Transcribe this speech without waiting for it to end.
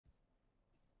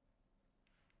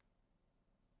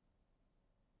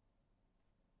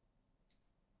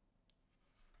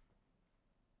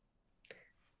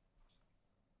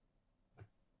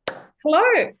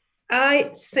Hello, I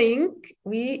think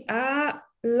we are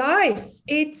live.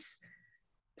 It's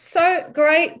so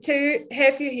great to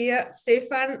have you here,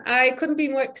 Stefan. I couldn't be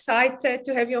more excited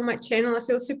to have you on my channel. I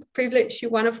feel super privileged.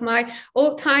 You're one of my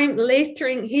all-time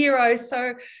lettering heroes.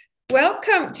 So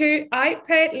welcome to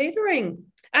iPad Lettering.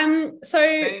 So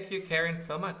Thank you, Karen,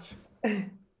 so much.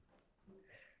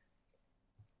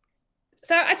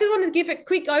 So I just wanted to give a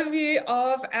quick overview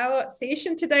of our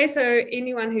session today. So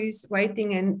anyone who's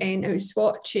waiting and who's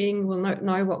watching will not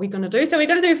know what we're going to do. So we're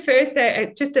going to do first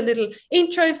just a little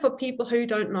intro for people who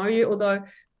don't know you, although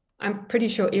I'm pretty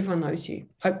sure everyone knows you,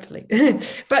 hopefully.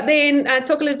 But then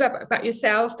talk a little bit about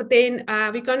yourself. But then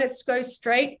we're going to go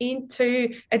straight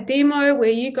into a demo where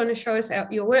you're going to show us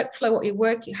out your workflow, what you're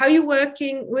working, how you're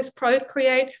working with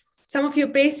Procreate, some of your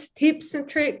best tips and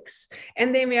tricks.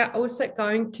 And then we are also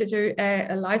going to do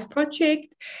a live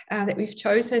project that we've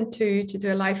chosen to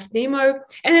do a live demo.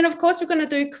 And then, of course, we're going to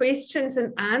do questions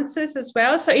and answers as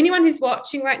well. So anyone who's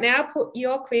watching right now, put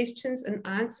your questions and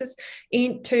answers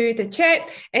into the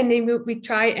chat, and then we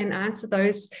try and answer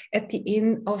those at the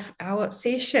end of our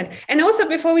session. And also,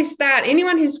 before we start,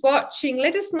 anyone who's watching,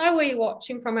 let us know where you're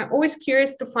watching from. I'm always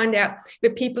curious to find out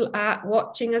where people are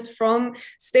watching us from.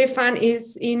 Stefan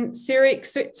is in Zurich,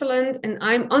 Switzerland, and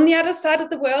I'm on the other side of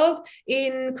the world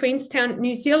in Queenstown,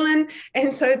 New Zealand.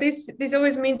 And so this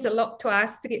always means a lot to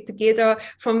us to get together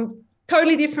from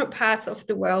totally different parts of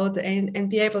the world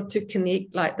and be able to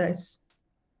connect like this.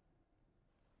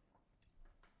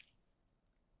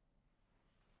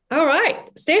 All right,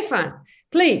 Stefan,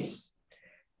 please.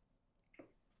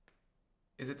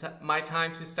 Is it my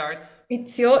time to start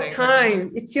It's your saying something?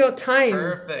 time. It's your time.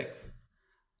 Perfect.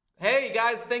 Hey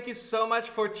guys, thank you so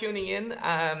much for tuning in.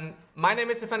 My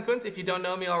name is Stefan Kunz. If you don't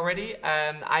know me already,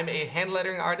 I'm a hand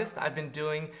lettering artist. I've been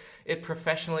doing it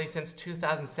professionally since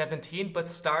 2017, but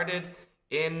started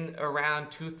in around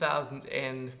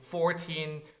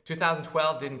 2014,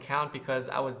 2012 didn't count because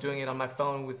I was doing it on my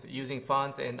phone with using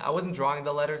fonts and I wasn't drawing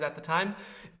the letters at the time.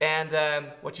 And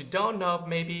what you don't know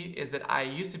maybe is that I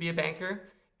used to be a banker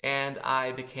and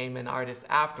I became an artist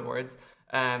afterwards,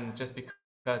 just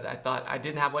because I thought I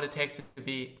didn't have what it takes to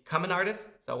become an artist.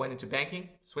 So I went into banking,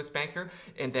 Swiss banker,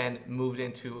 and then moved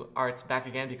into arts back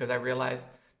again because I realized,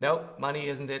 nope, money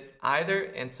isn't it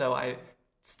either. And so I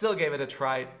still gave it a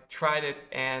try, tried it,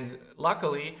 and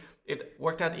luckily it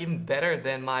worked out even better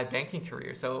than my banking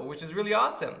career, so which is really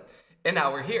awesome. And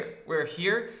now we're here. We're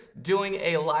here doing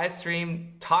a live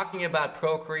stream talking about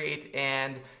Procreate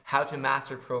and how to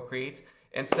master Procreate.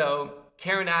 And so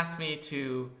Karen asked me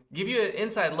to give you an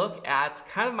inside look at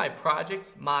kind of my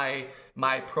project, my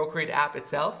Procreate app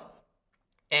itself,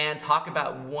 and talk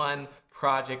about one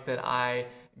project that I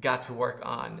got to work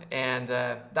on. And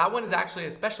that one is actually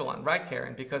a special one, right,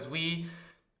 Karen? Because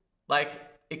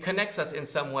it connects us in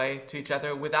some way to each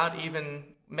other without even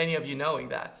many of you knowing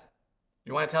that.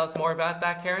 You want to tell us more about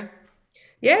that, Karen?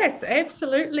 Yes,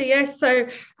 absolutely. Yes. So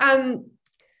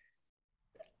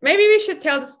maybe we should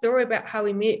tell the story about how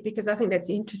we met, because I think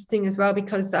that's interesting as well,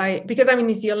 because I'm in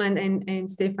New Zealand and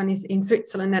Stefan is in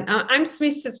Switzerland, and I'm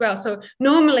Swiss as well. So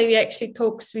normally we actually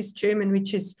talk Swiss German,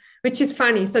 which is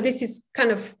funny. So this is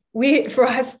kind of weird for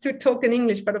us to talk in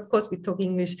English, but of course we talk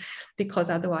English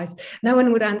because otherwise no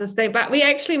one would understand. But we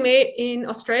actually met in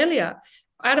Australia,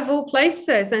 out of all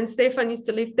places, and Stefan used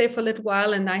to live there for a little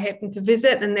while and I happened to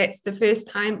visit, and that's the first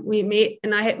time we met,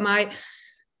 and I had my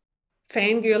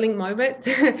fangirling moment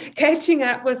catching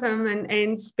up with him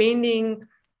and spending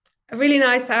a really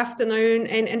nice afternoon.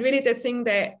 And really the thing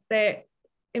that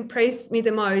impressed me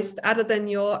the most, other than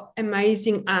your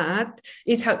amazing art,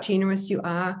 is how generous you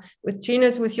are,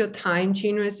 generous with your time,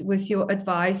 generous with your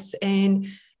advice, and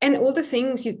all the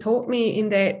things you taught me in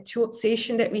that short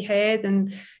session that we had.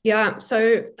 And yeah,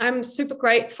 so I'm super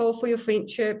grateful for your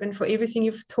friendship and for everything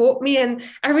you've taught me. And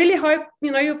I really hope,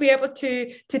 you'll be able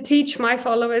to teach my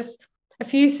followers a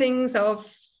few things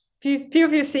few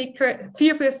of your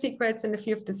secrets and a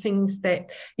few of the things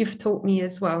that you've taught me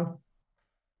as well.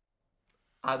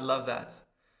 I'd love that.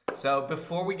 So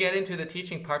before we get into the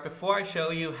teaching part, before I show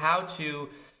you how to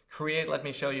create, let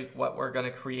me show you what we're going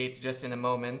to create just in a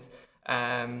moment.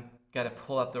 Got to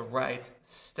pull up the right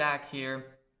stack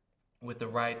here with the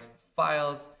right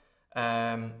files.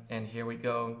 And here we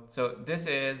go. So this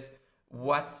is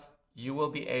what you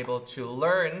will be able to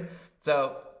learn.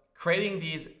 So creating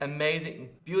these amazing,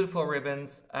 beautiful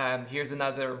ribbons. Here's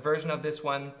another version of this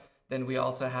one. Then we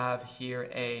also have here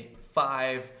a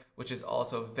 5, which is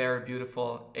also very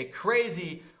beautiful. A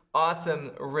crazy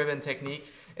awesome ribbon technique.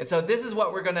 And so this is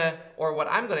what what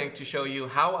I'm going to show you,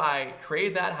 how I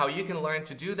create that, how you can learn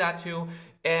to do that too.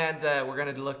 And we're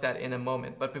going to look at that in a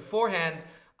moment. But beforehand,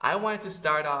 I wanted to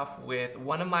start off with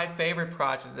one of my favorite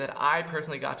projects that I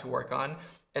personally got to work on,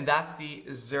 and that's the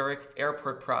Zurich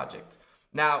Airport project.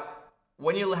 Now,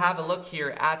 when you have a look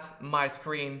here at my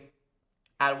screen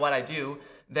at what I do,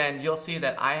 then you'll see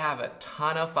that I have a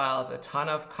ton of files, a ton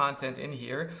of content in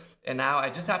here. And now I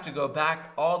just have to go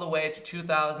back all the way to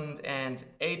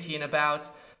 2018 about,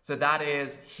 so that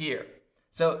is here.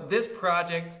 So this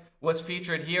project was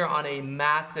featured here on a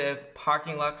massive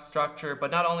parking lot structure,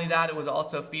 but not only that, it was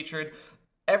also featured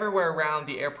everywhere around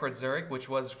the airport Zurich, which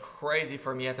was crazy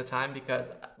for me at the time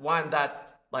because one,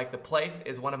 that like the place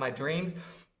is one of my dreams,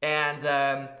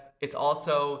 and it's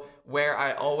also where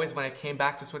I always, when I came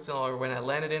back to Switzerland or when I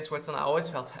landed in Switzerland, I always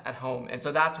felt at home. And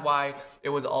so that's why it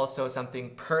was also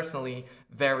something personally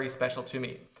very special to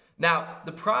me. Now,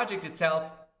 the project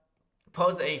itself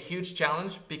posed a huge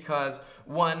challenge because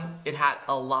one, it had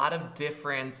a lot of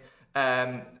different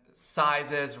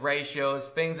sizes, ratios,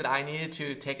 things that I needed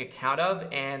to take account of,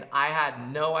 and I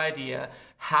had no idea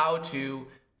how to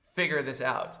figure this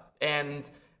out. And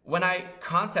when I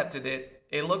concepted it,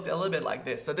 it looked a little bit like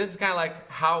this. So this is kind of like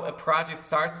how a project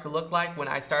starts to look like. When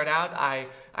I start out, I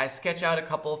sketch out a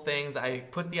couple of things, I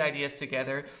put the ideas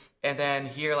together, and then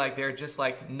here like they're just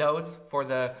like notes for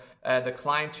the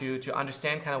client to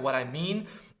understand kind of what I mean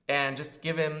and just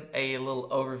give him a little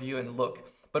overview and look.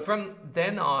 But from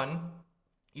then on,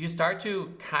 you start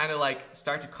to kind of like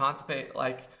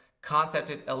concept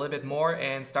it a little bit more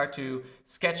and start to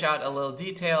sketch out a little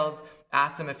details,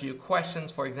 ask them a few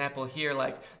questions. For example, here,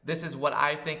 like this is what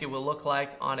I think it will look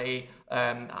like on a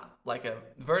like a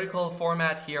vertical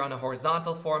format, here on a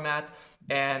horizontal format,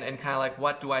 and kind of like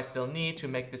what do I still need to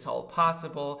make this all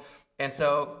possible. And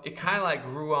so it kind of like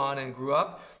grew on and grew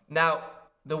up. Now,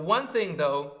 the one thing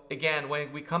though, again,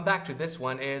 when we come back to this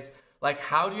one is like,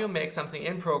 how do you make something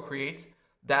in Procreate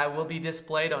that will be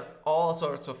displayed on all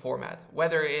sorts of formats,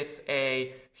 whether it's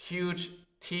a huge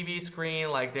TV screen,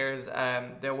 like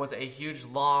there was a huge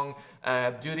long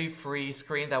duty-free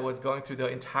screen that was going through the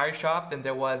entire shop. Then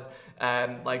there was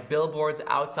like billboards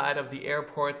outside of the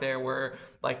airport. There were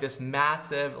like this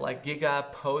massive like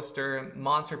giga poster,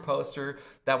 monster poster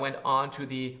that went onto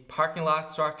the parking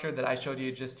lot structure that I showed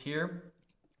you just here.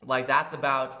 Like that's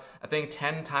about, I think,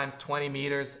 10 times 20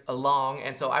 meters long.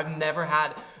 And so I've never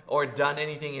had or done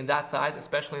anything in that size,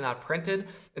 especially not printed.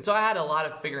 And so I had a lot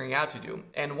of figuring out to do.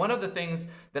 And one of the things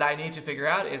that I need to figure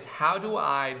out is how do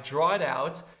I draw it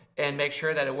out and make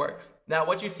sure that it works. Now,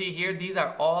 what you see here, these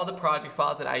are all the project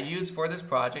files that I use for this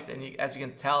project. And as you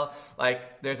can tell,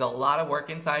 like there's a lot of work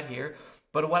inside here.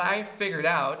 But what I figured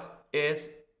out is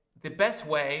the best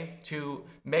way to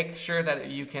make sure that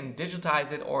you can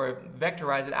digitize it or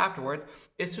vectorize it afterwards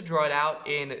is to draw it out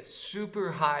in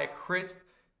super high crisp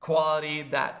quality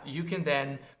that you can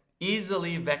then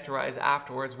easily vectorize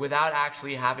afterwards without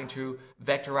actually having to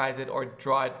vectorize it or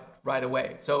draw it right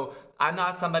away. So I'm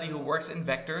not somebody who works in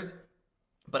vectors,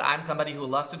 but I'm somebody who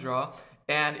loves to draw.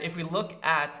 And if we look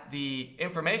at the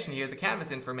information here, the canvas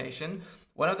information,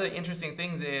 one of the interesting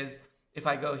things is if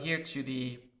I go here to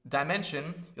the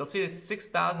dimension, you'll see it's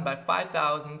 6,000 by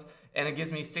 5,000 and it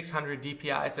gives me 600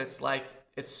 dpi. So it's like,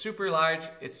 it's super large,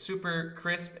 it's super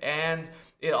crisp, and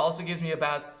it also gives me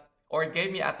about, or it gave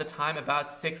me at the time about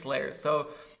 6 layers. So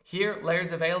here,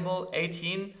 layers available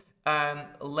 18,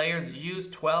 layers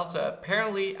used 12. So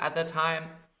apparently at the time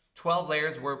 12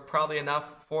 layers were probably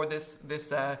enough for this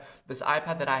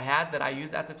iPad that I had, that I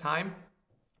used at the time.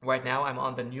 Right now I'm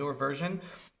on the newer version.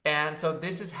 And so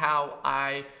this is how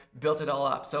I built it all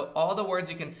up. So all the words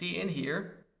you can see in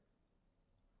here,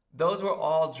 those were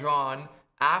all drawn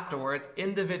afterwards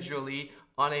individually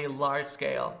on a large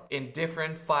scale in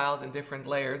different files and different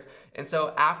layers. And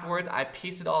so afterwards I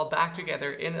pieced it all back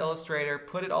together in Illustrator,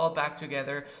 put it all back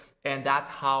together, and that's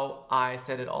how I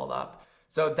set it all up.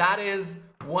 So that is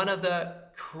one of the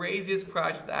craziest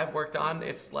projects that I've worked on.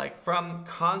 It's like from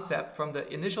concept, from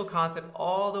the initial concept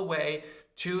all the way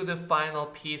to the final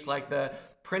piece, like the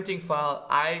printing file.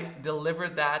 I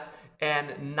delivered that,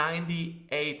 and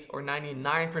 98 or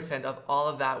 99% of all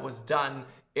of that was done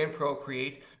in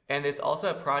Procreate. And it's also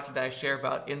a project that I share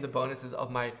about in the bonuses of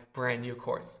my brand new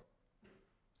course.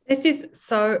 This is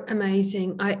so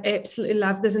amazing. I absolutely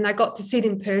love this. And I got to see it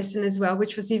in person as well,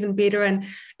 which was even better. And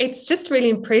it's just really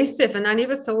impressive. And I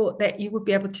never thought that you would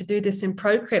be able to do this in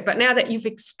Procreate. But now that you've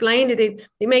explained it,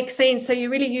 it makes sense. So you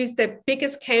really use the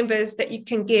biggest canvas that you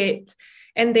can get.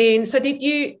 And then, so did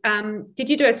you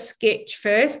do a sketch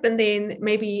first, and then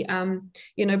maybe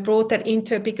brought that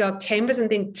into a bigger canvas and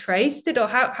then traced it, or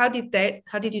how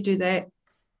did you do that?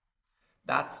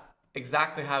 That's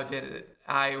exactly how I did it.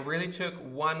 I really took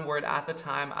one word at the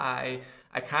time. I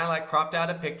kind of like cropped out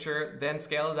a picture, then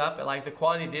scaled it up. Like the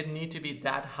quality didn't need to be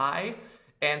that high,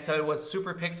 and so it was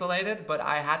super pixelated, but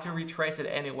I had to retrace it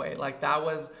anyway. Like that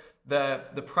was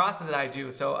the process that I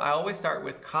do. So I always start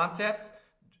with concepts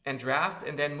and drafts,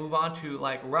 and then move on to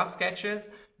like rough sketches,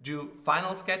 do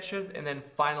final sketches, and then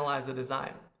finalize the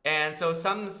design. And so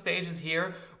some stages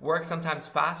here work sometimes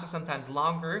faster, sometimes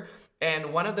longer.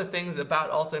 And one of the things about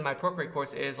also in my Procreate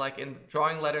course is like in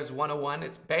Drawing Letters 101,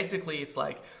 it's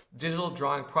like digital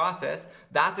drawing process.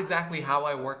 That's exactly how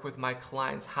I work with my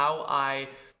clients, how I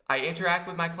interact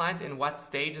with my clients, and what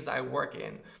stages I work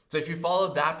in. So if you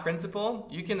follow that principle,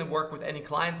 you can work with any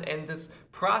clients, and this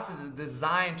process is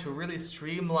designed to really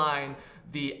streamline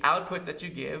the output that you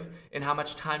give and how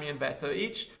much time you invest. So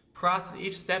each process,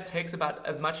 each step takes about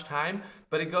as much time,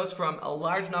 but it goes from a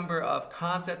large number of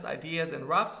concepts, ideas, and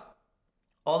roughs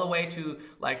all the way to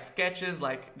like sketches,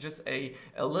 like just a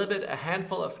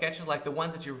handful of sketches, like the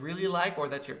ones that you really like or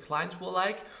that your clients will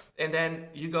like. And then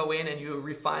you go in and you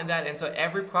refine that. And so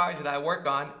every project that I work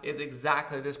on is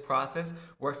exactly this process,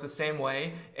 works the same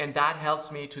way. And that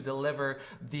helps me to deliver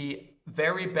the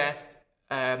very best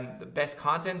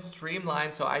content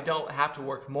streamlined, so I don't have to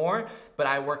work more, but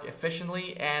I work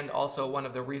efficiently. And also one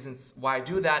of the reasons why I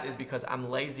do that is because I'm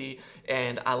lazy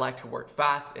and I like to work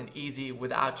fast and easy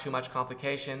without too much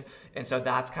complication. And so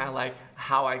that's kind of like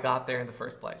how I got there in the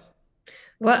first place.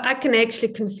 Well, I can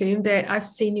actually confirm that. I've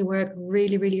seen you work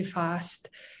really, really fast.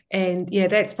 And yeah,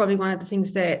 that's probably one of the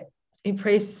things that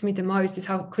impresses me the most, is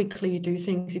how quickly you do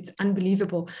things. It's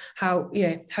unbelievable how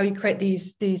you create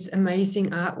these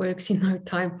amazing artworks in no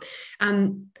time.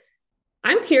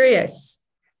 I'm curious,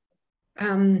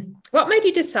 what made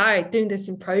you decide doing this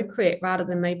in Procreate rather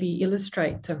than maybe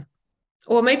Illustrator,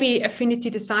 or maybe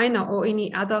Affinity Designer, or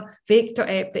any other vector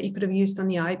app that you could have used on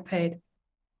the iPad?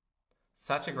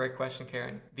 Such a great question,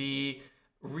 Karen. The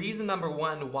reason number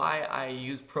one why I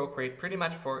use Procreate pretty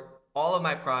much for all of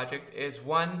my projects is,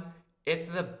 one, it's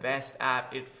the best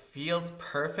app. It feels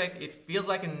perfect. It feels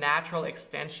like a natural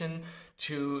extension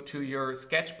to your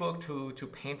sketchbook, to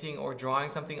painting or drawing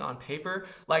something on paper.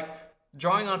 Like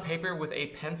drawing on paper with a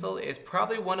pencil is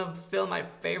probably one of still my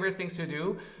favorite things to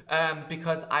do,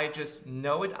 because I just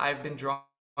know it. I've been drawing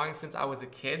since I was a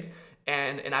kid,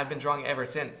 and I've been drawing ever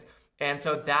since. And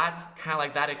so that's kind of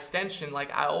like that extension.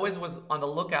 Like I always was on the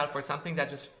lookout for something that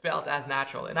just felt as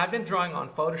natural. And I've been drawing on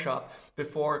Photoshop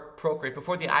before Procreate,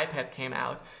 before the iPad came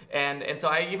out. And so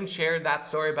I even shared that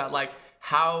story about like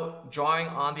how drawing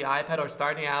on the iPad or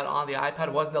starting out on the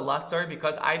iPad wasn't a love story,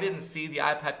 because I didn't see the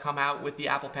iPad come out with the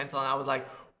Apple Pencil and I was like,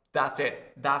 that's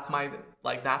it. That's my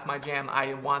jam.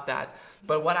 I want that.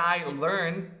 But what I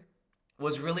learned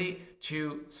was really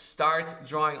to start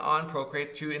drawing on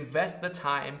Procreate, to invest the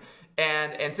time.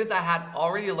 And since I had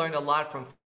already learned a lot from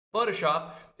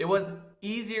Photoshop, it was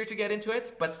easier to get into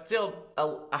it, but still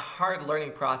a hard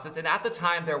learning process. And at the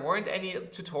time, there weren't any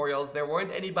tutorials. There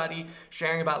weren't anybody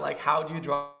sharing about like how do you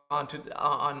draw on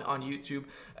YouTube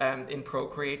in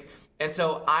Procreate. And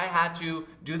so I had to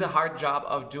do the hard job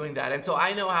of doing that. And so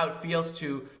I know how it feels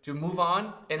to move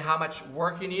on, and how much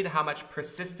work you need, how much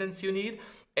persistence you need.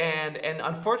 And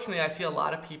unfortunately, I see a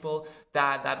lot of people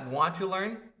that want to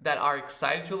learn, that are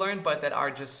excited to learn, but that are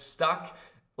just stuck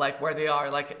like where they are.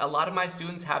 Like a lot of my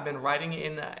students have been writing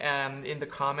in the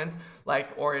comments, like,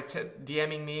 or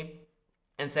DMing me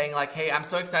and saying like, hey, I'm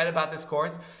so excited about this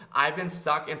course. I've been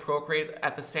stuck in Procreate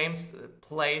at the same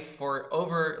place for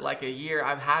over like a year.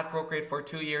 I've had Procreate for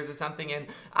 2 years or something, and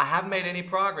I haven't made any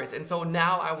progress. And so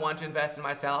now I want to invest in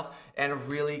myself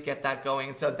and really get that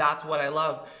going. So that's what I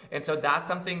love. And so that's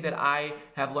something that I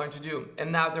have learned to do.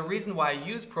 And now the reason why I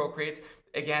use Procreate,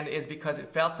 again, is because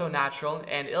it felt so natural,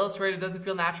 and Illustrator doesn't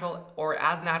feel natural or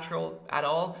as natural at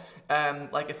all.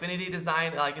 Like Affinity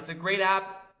Design, like it's a great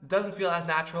app, doesn't feel as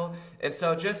natural. And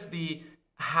so just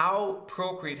how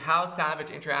Procreate, how Savage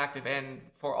Interactive, and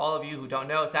for all of you who don't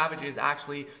know, Savage is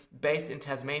actually based in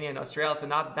Tasmania in Australia, so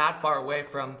not that far away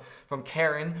from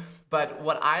Karen. But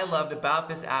what I loved about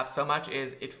this app so much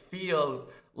is it feels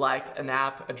like an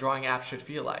app, a drawing app should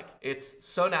feel like. It's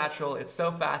so natural, it's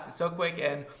so fast, it's so quick,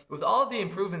 and with all of the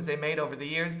improvements they made over the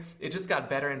years, it just got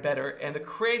better and better. And the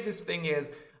craziest thing is,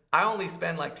 I only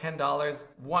spend like $10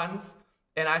 once,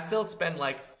 and I still spend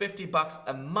like $50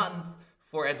 a month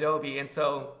for Adobe. And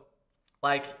so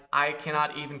like I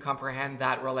cannot even comprehend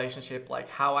that relationship, like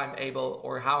how I'm able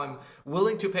or how I'm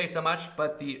willing to pay so much,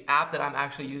 but the app that I'm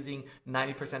actually using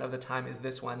 90% of the time is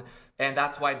this one. And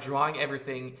that's why drawing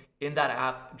everything in that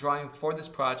app, drawing for this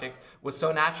project was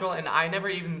so natural. And I never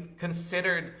even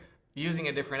considered using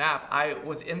a different app. I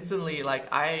was instantly like,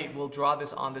 I will draw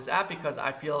this on this app because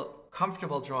I feel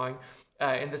comfortable drawing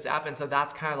in this app. And so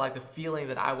that's kind of like the feeling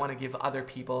that I want to give other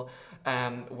people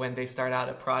when they start out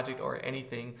a project or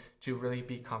anything, to really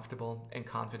be comfortable and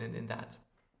confident in that.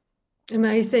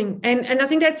 Amazing. And I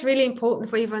think that's really important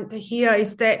for everyone to hear,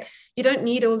 is that you don't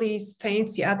need all these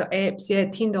fancy other apps,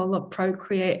 $10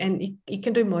 Procreate, and you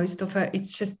can do most of it.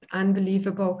 It's just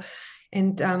unbelievable.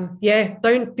 And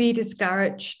don't be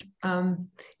discouraged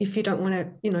if you don't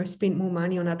want to, spend more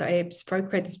money on other apps.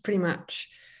 Procreate is pretty much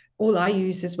all I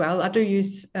use as well. I do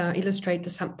use Illustrator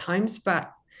sometimes,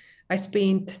 but I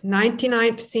spend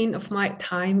 99% of my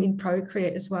time in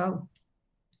Procreate as well.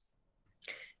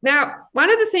 Now,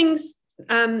 one of the things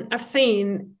I've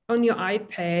seen on your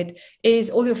iPad is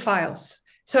all your files.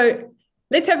 So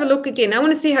let's have a look again. I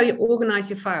want to see how you organize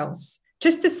your files,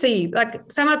 just to see,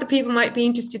 like, some other people might be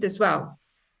interested as well.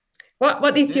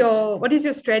 What is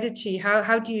your strategy?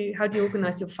 How do you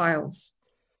organize your files?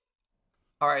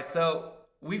 All right, so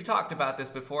we've talked about this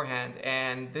beforehand,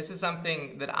 and this is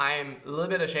something that I'm a little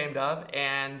bit ashamed of.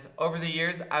 And over the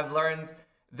years, I've learned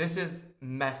this is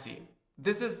messy.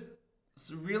 This is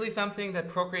really something that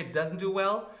Procreate doesn't do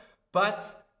well,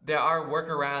 but there are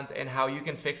workarounds and how you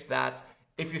can fix that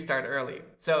if you start early.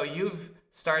 So you've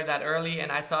started that early,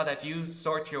 and I saw that you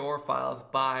sort your files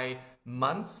by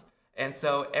months. And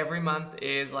so every month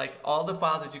is like all the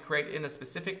files that you create in a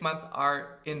specific month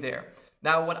are in there.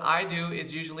 Now, what I do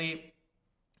is usually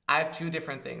I have two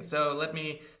different things. So let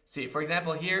me see. For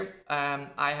example, here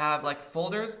I have like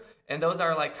folders, and those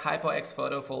are like Typo X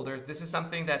photo folders. This is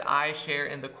something that I share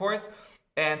in the course.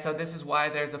 And so this is why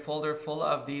there's a folder full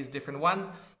of these different ones.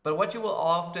 But what you will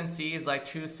often see is like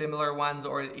two similar ones,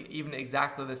 or even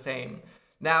exactly the same.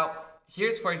 Now,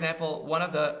 here's, for example, one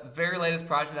of the very latest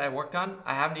projects that I worked on.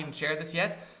 I haven't even shared this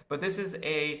yet, but this is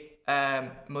a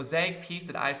mosaic piece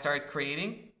that I started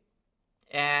creating.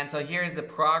 And so here's the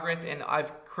progress, and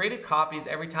I've created copies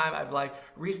every time I've like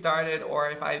restarted, or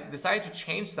if I decide to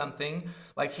change something,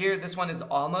 like here, this one is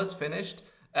almost finished.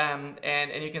 And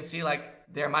you can see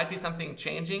like there might be something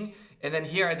changing. And then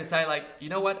here I decide like, you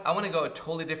know what, I want to go a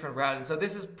totally different route. And so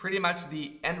this is pretty much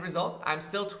the end result. I'm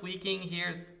still tweaking,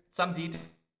 here's some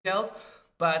details,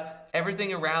 but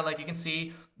everything around, like you can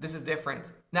see, this is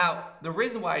different. Now, the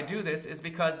reason why I do this is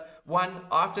because, one,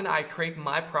 often I create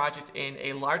my project in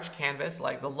a large canvas,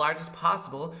 like the largest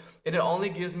possible, and it only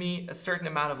gives me a certain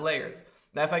amount of layers.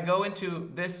 Now, if I go into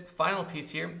this final piece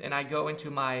here, and I go into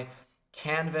my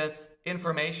canvas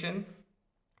information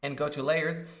and go to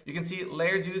layers, you can see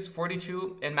layers used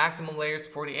 42 and maximum layers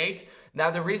 48.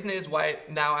 Now the reason is why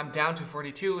now I'm down to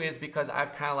 42 is because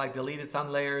I've kind of like deleted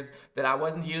some layers that I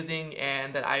wasn't using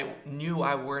and that I knew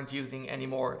I weren't using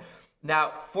anymore.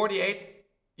 Now 48,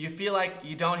 you feel like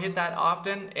you don't hit that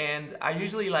often, and I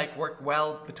usually like work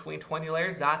well between 20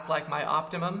 layers. That's like my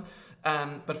optimum.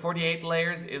 But 48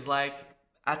 layers is like,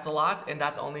 that's a lot, and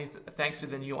that's only thanks to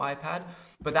the new iPad.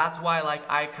 But that's why like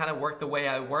I kind of work the way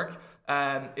I work.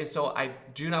 Is so I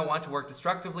do not want to work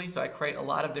destructively, so I create a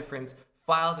lot of different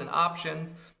files and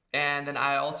options. And then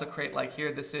I also create, like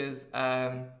here, this is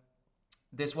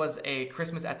this was a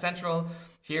Christmas at Central.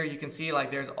 Here you can see like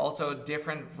there's also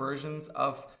different versions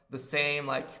of the same,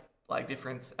 like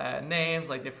different names,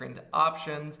 like different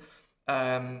options,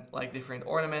 like different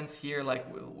ornaments here, like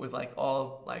with like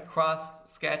all like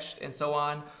cross sketched and so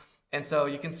on. And so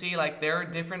you can see like there are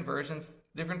different versions,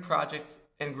 different projects,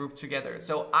 and grouped together.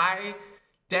 So I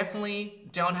definitely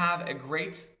don't have a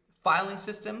great filing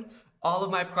system. All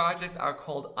of my projects are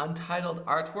called untitled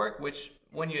artwork, which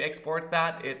when you export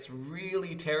that, it's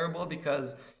really terrible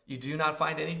because you do not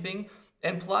find anything.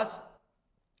 And plus,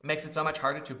 makes it so much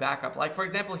harder to back up. Like for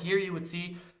example, here you would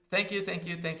see, thank you, thank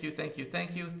you, thank you, thank you,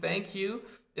 thank you, thank you.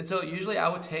 And so usually I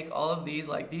would take all of these,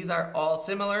 like these are all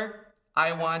similar.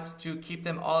 I want to keep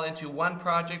them all into one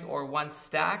project or one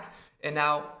stack. And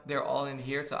now they're all in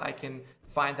here, so I can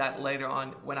find that later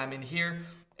on when I'm in here.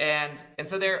 And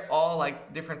so they're all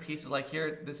like different pieces. Like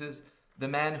here, this is the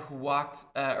man who walked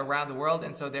around the world.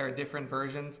 And so there are different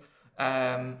versions.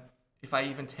 If I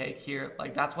even take here,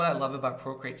 like that's what I love about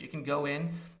Procreate. You can go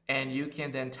in and you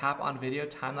can then tap on video,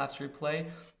 time-lapse replay.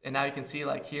 And now you can see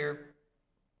like here,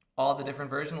 all the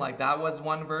different versions. Like that was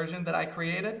one version that I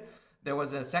created. There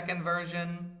was a second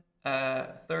version,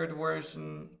 third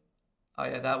version. Oh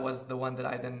yeah, that was the one that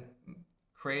I then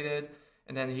created.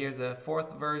 And then here's a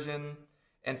fourth version.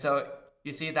 And so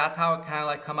you see, that's how it kind of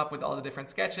like come up with all the different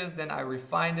sketches. Then I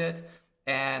refined it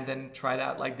and then tried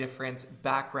out like different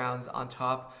backgrounds on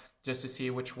top just to see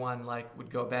which one like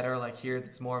would go better. Like here,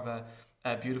 it's more of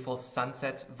a beautiful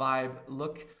sunset vibe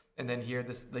look. And then here,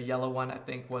 the yellow one, I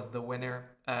think, was the winner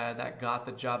that got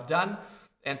the job done.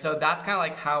 And so that's kind of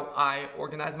like how I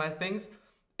organize my things.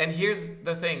 And here's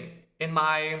the thing. In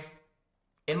my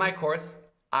course,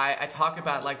 I talk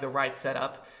about like the right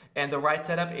setup. And the right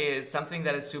setup is something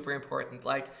that is super important.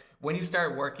 Like when you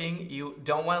start working, you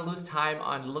don't want to lose time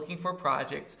on looking for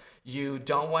projects. You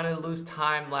don't want to lose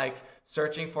time like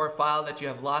searching for a file that you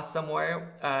have lost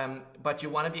somewhere. But you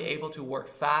want to be able to work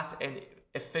fast and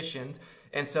efficient.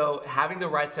 And so having the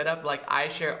right setup, like I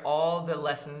share all the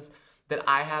lessons that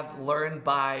I have learned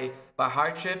by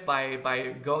hardship,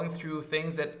 by going through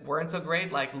things that weren't so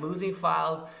great, like losing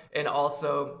files, and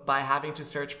also by having to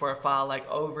search for a file like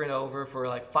over and over for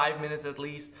like 5 minutes at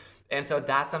least. And so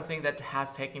that's something that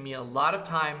has taken me a lot of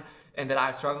time and that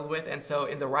I've struggled with. And so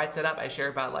in the right setup, I share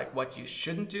about like what you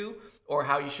shouldn't do or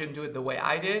how you shouldn't do it the way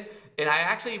I did. And I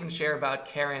actually even share about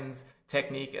Karen's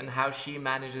technique and how she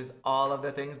manages all of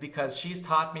the things, because she's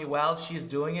taught me well. She's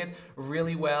doing it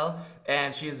really well,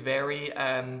 and she's very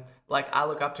like I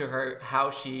look up to her, how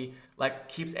she like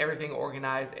keeps everything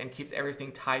organized and keeps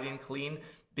everything tidy and clean,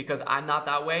 because I'm not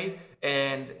that way.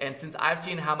 And since I've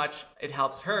seen how much it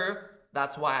helps her,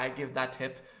 that's why I give that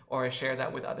tip or I share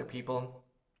that with other people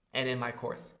and in my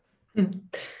course.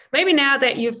 Maybe now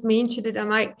that you've mentioned it, I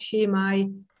might share my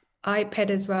iPad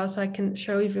as well, so I can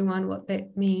show everyone what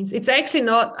that means. It's actually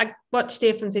not, what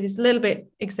Stefan said is a little bit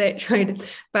exaggerated,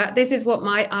 but this is what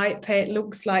my iPad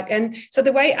looks like. And so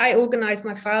the way I organize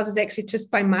my files is actually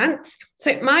just by month. So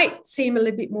it might seem a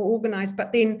little bit more organized,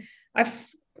 but then I've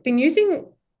been using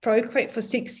Procreate for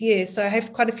 6 years, so I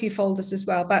have quite a few folders as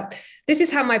well. But this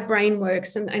is how my brain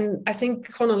works, and I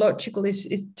think chronological is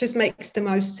just makes the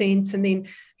most sense. And then,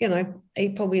 you know,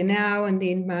 April we're now, and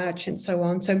then March, and so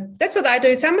on. So that's what I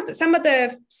do. Some of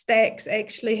the stacks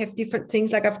actually have different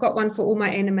things. Like I've got one for all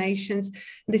my animations.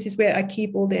 This is where I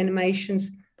keep all the animations,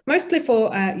 mostly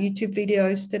for YouTube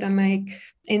videos that I make,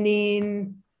 and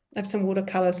then I have some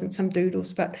watercolors and some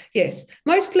doodles, but yes,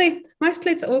 mostly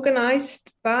it's organized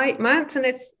by month, and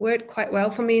it's worked quite well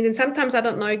for me. And then sometimes I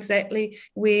don't know exactly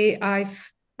where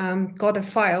I've got a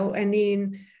file, and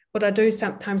then what I do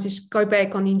sometimes is go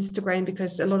back on Instagram,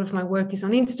 because a lot of my work is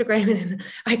on Instagram, and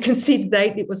I can see the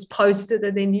date it was posted,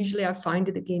 and then usually I find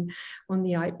it again on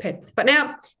the iPad. But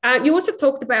now you also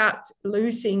talked about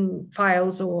losing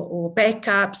files or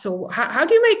backups, or how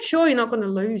do you make sure you're not going to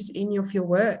lose any of your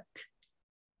work?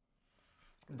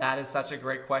 That is such a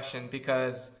great question,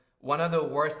 because one of the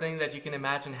worst things that you can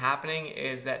imagine happening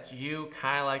is that you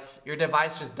kind of like your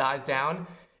device just dies down.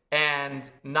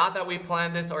 And not that we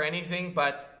planned this or anything,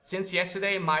 but since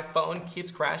yesterday, my phone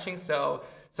keeps crashing. So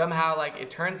somehow like it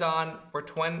turns on for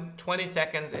 20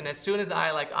 seconds. And as soon as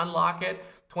I like unlock it,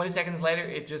 20 seconds later,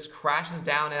 it just crashes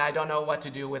down, and I don't know what to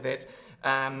do with it.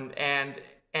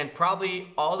 And probably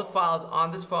all the files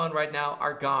on this phone right now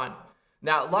are gone.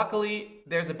 Now, luckily,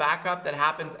 there's a backup that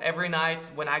happens every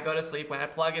night when I go to sleep, when I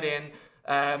plug it in,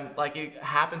 like it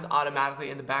happens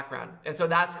automatically in the background. And so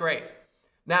that's great.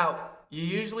 Now, you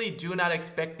usually do not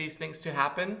expect these things to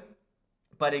happen,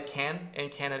 but it can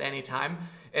at any time.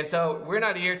 And so we're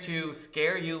not here to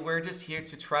scare you. We're just here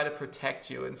to try to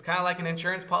protect you. And it's kind of like an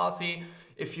insurance policy.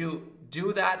 If you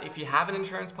do that, if you have an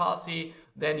insurance policy,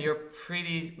 then you're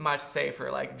pretty much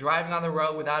safer. Like driving on the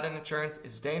road without an insurance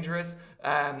is dangerous.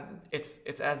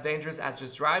 It's as dangerous as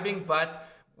just driving, but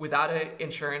without an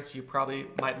insurance, you probably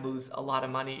might lose a lot of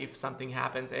money if something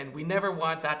happens. And we never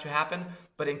want that to happen.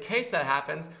 But in case that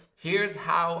happens, here's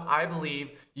how I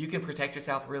believe you can protect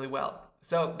yourself really well.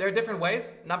 So there are different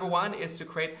ways. Number one is to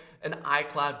create an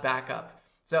iCloud backup.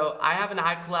 So I have an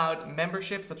iCloud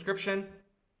membership subscription.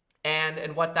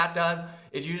 And what that does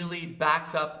is usually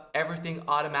backs up everything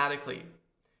automatically.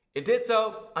 It did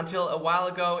so until a while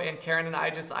ago, and Karen and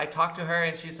I talked to her,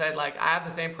 and she said, like, I have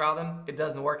the same problem. It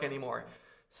doesn't work anymore.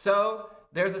 So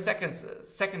there's a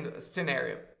second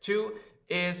scenario. Two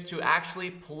is to actually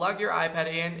plug your iPad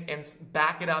in and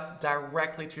back it up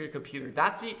directly to your computer.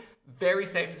 That's the very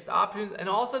safest option, and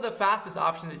also the fastest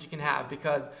option that you can have,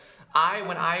 because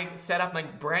when I set up my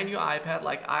brand new iPad,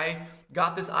 like I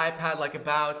got this iPad like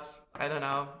about, I don't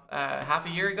know, half a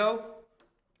year ago.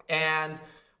 And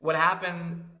what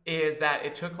happened is that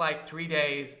it took like 3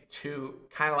 days to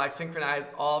kind of like synchronize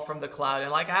all from the cloud.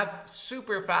 And like I have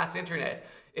super fast internet.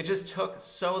 It just took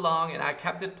so long, and I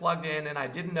kept it plugged in, and I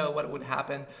didn't know what would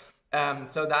happen.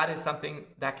 So that is something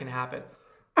that can happen.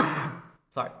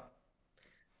 Sorry.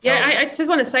 Yeah, So I just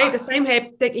want to say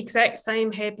I, the exact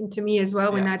same happened to me as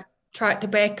well when yeah. I tried to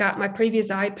back up my previous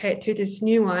iPad to this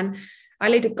new one. I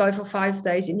let it go for 5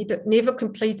 days and it never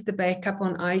completed the backup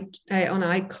on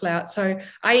iCloud. So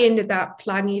I ended up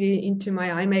plugging it into my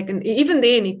iMac, and even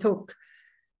then it took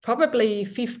probably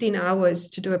 15 hours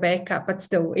to do a backup, but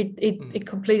still it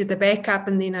completed the backup,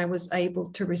 and then I was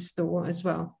able to restore as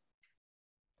well.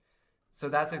 So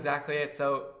that's exactly it.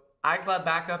 So iCloud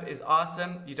backup is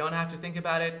awesome. You don't have to think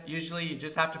about it. Usually you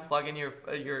just have to plug in your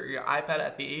iPad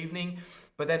at the evening,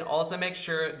 but then also make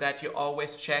sure that you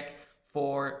always check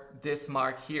for this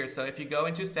mark here. So if you go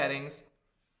into settings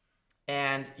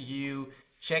and you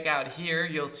check out here,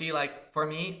 you'll see, like, for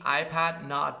me, iPad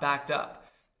not backed up.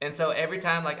 And so every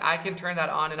time, like, I can turn that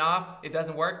on and off, it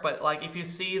doesn't work. But like, if you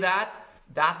see that,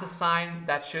 that's a sign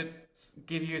that should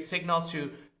give you signals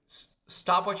to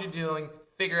stop what you're doing,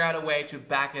 figure out a way to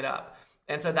back it up.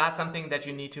 And so that's something that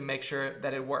you need to make sure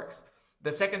that it works.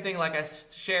 The second thing, like I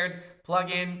shared,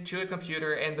 plug in to a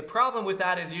computer. And the problem with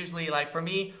that is usually, like, for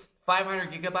me,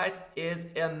 500 gigabytes is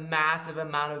a massive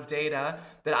amount of data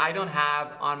that I don't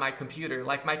have on my computer.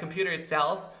 Like, my computer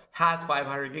itself has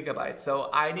 500 gigabytes. So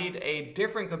I need a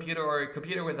different computer, or a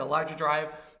computer with a larger drive,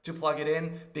 to plug it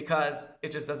in, because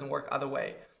it just doesn't work other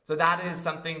way. So that is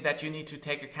something that you need to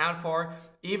take account for.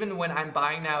 Even when I'm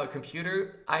buying now a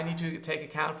computer, I need to take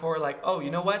account for, like, oh,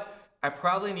 you know what? I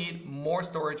probably need more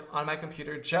storage on my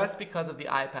computer just because of the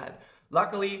iPad.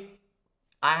 Luckily,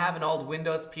 I have an old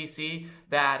Windows PC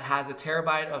that has a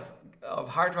terabyte of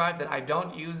hard drive that I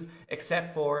don't use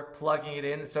except for plugging it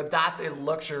in. So that's a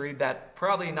luxury that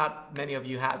probably not many of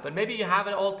you have. But maybe you have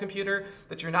an old computer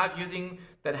that you're not using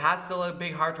that has still a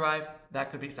big hard drive. That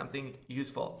could be something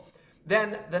useful.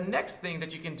 Then the next thing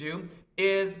that you can do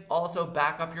is also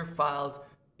back up your files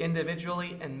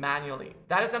individually and manually.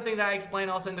 That is something that I explain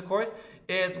also in the course,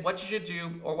 is what you should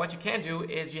do, or what you can do,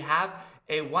 is you have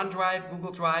a OneDrive,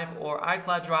 Google Drive, or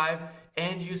iCloud Drive,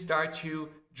 and you start to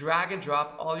drag and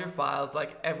drop all your files,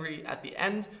 like at the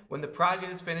end, when the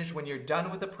project is finished, when you're done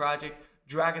with the project,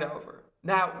 drag it over.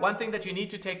 Now, one thing that you need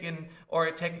to take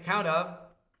account of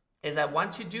is that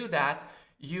once you do that,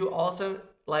 you also,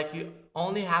 like, you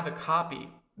only have a copy.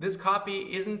 This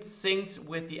copy isn't synced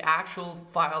with the actual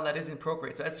file that is in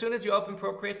Procreate. So as soon as you open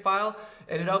Procreate file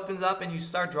and it opens up and you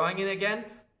start drawing it again,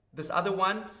 this other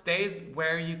one stays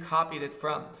where you copied it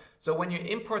from. So when you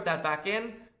import that back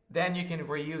in, then you can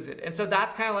reuse it. And so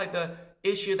that's kind of like the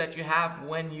issue that you have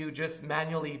when you just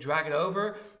manually drag it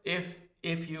over if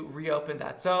you reopen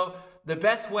that. So the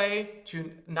best way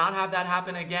to not have that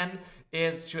happen again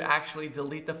is to actually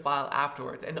delete the file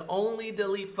afterwards, and only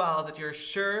delete files that you're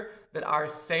sure that are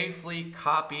safely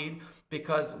copied,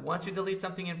 because once you delete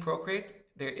something in Procreate,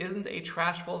 there isn't a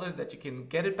trash folder that you can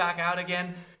get it back out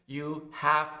again. You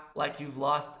have, like, you've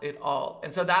lost it all.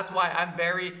 And so that's why I'm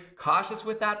very cautious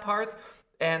with that part.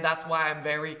 And that's why I'm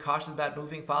very cautious about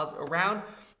moving files around.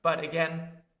 But again,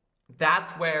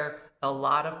 that's where a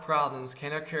lot of problems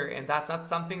can occur. And that's not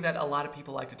something that a lot of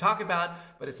people like to talk about,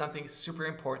 but it's something super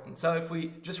important. So if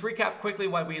we just recap quickly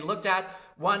what we looked at: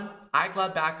 1,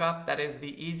 iCloud backup. That is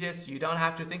the easiest. You don't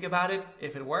have to think about it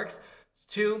if it works.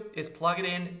 2 is plug it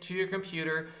in to your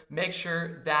computer. Make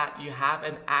sure that you have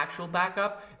an actual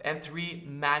backup. And 3,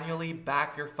 manually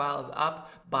back your files up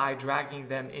by dragging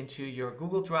them into your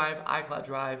Google Drive, iCloud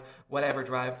Drive, whatever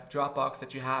drive, Dropbox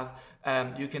that you have.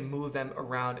 You can move them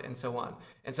around and so on.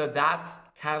 And so that's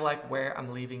kind of like where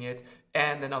I'm leaving it.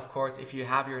 And then, of course, if you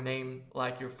have your name,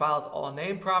 like your files all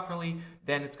named properly,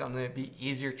 then it's going to be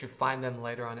easier to find them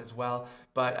later on as well.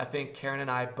 But I think Karen and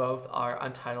I both are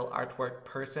untitled artwork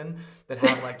person that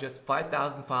have like just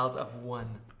 5,000 files of one.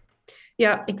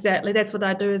 Yeah, exactly. That's what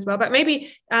I do as well. But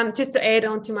maybe just to add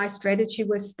on to my strategy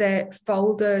with the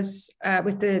folders,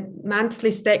 with the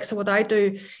monthly stack. So what I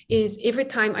do is every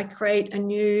time I create a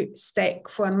new stack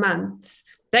for a month,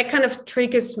 that kind of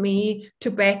triggers me to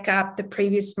back up the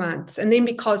previous month. And then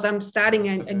because I'm starting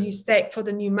a new stack for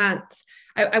the new month,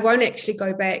 I won't actually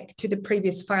go back to the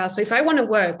previous file. So if I want to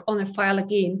work on a file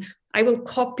again, I will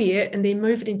copy it and then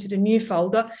move it into the new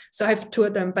folder. So I have 2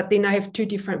 of them, but then I have 2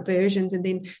 different versions, and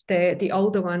then the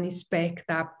older one is backed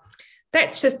up.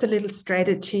 That's just a little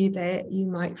strategy that you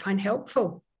might find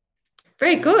helpful.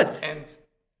 Very good. And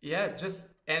yeah,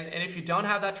 and if you don't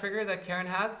have that trigger that Karen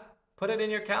has, put it in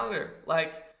your calendar.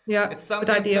 Like, yeah, it's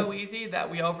something so easy that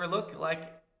we overlook.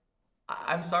 Like,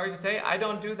 I'm sorry to say, I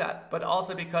don't do that, but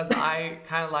also because I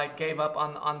kind of like gave up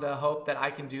on the hope that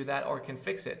I can do that or can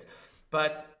fix it.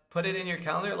 But put it in your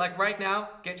calendar. Like right now,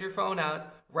 get your phone out,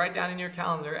 write down in your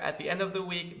calendar at the end of the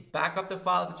week, back up the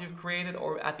files that you've created,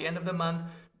 or at the end of the month,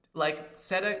 like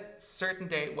set a certain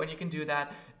date when you can do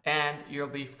that, and you'll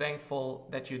be thankful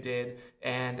that you did,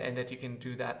 and that you can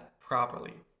do that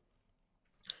properly.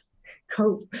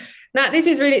 Cool. Now, this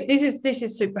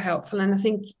is super helpful, and I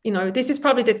think, you know, this is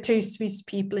probably the two Swiss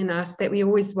people in us that we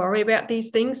always worry about these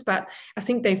things, but I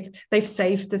think they've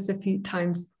saved us a few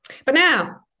times. But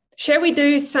now, shall we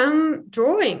do some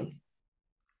drawing?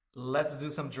 Let's do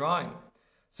some drawing.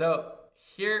 So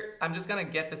here, I'm just gonna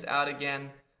get this out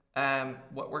again,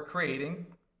 what we're creating,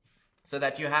 so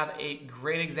that you have a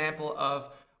great example of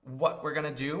what we're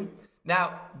gonna do.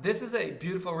 Now, this is a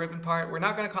beautiful ribbon part. We're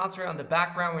not gonna concentrate on the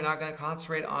background. We're not gonna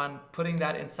concentrate on putting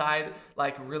that inside,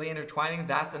 like really intertwining.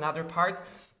 That's another part.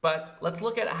 But let's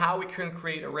look at how we can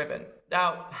create a ribbon.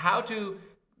 Now, how to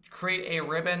create a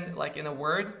ribbon, like in a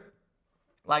word,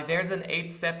 like there's an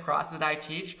 8-step process that I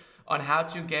teach on how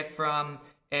to get from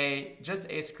just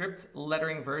a script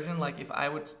lettering version, like if I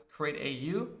would create a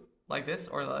U like this,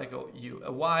 or like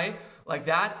a Y like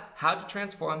that, how to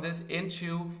transform this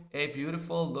into a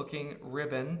beautiful looking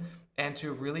ribbon and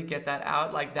to really get that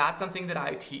out. Like that's something that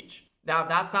I teach. Now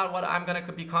that's not what I'm gonna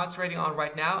be concentrating on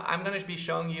right now. I'm gonna be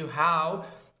showing you how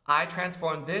I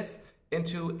transform this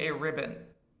into a ribbon.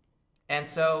 And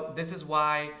so this is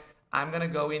why I'm gonna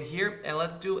go in here and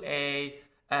let's do a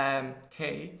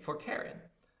K for Karen.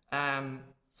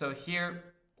 So here,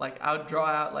 like I would draw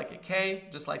out like a K,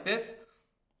 just like this.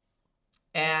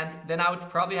 And then I would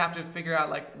probably have to figure out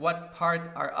like what parts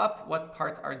are up, what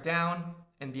parts are down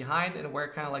and behind, and where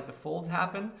kind of like the folds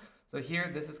happen. So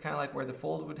here, this is kind of like where the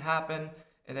fold would happen.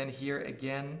 And then here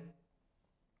again,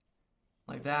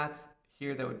 like that.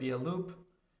 Here, there would be a loop.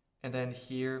 And then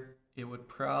here, it would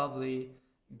probably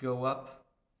go up,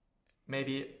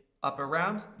 maybe up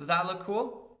around. Does that look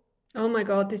cool? Oh my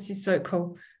God, this is so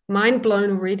cool. Mind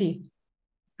blown already.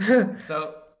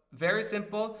 So very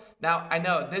simple. Now, I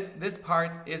know this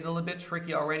part is a little bit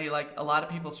tricky already. Like a lot of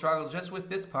people struggle just with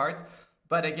this part.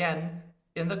 But again,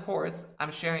 in the course,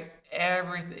 I'm sharing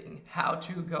everything, how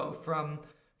to go from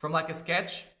like a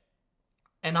sketch,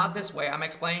 and not this way. I'm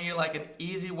explaining you like an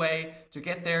easy way to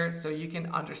get there so you can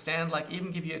understand, like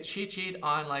even give you a cheat sheet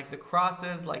on like the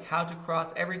crosses, like how to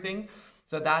cross everything.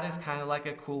 So that is kind of like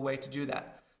a cool way to do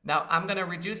that. Now I'm gonna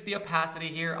reduce the opacity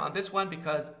here on this one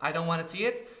because I don't wanna see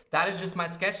it. That is just my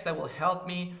sketch that will help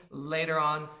me later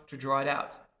on to draw it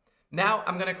out. Now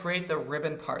I'm gonna create the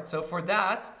ribbon part. So for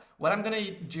that, what I'm gonna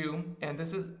do, and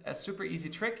this is a super easy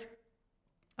trick,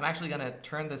 I'm actually gonna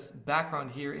turn this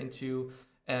background here into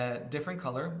a different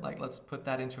color. Like let's put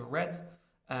that into red,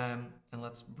 and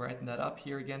let's brighten that up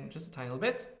here again just a tiny little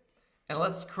bit. And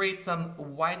let's create some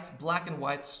black and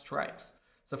white stripes.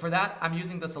 So for that, I'm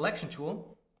using the selection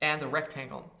tool and the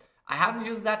rectangle. I haven't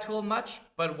used that tool much,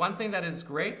 but one thing that is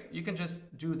great, you can just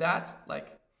do that,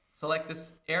 like select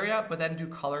this area, but then do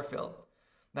color fill.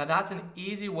 Now that's an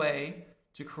easy way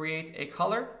to create a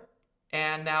color.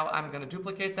 And now I'm gonna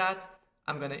duplicate that.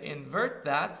 I'm gonna invert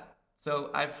that.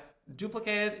 So I've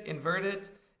duplicated, inverted,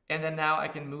 and then now I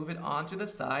can move it onto the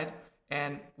side.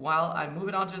 And while I move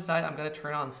it onto the side, I'm gonna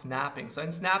turn on snapping. So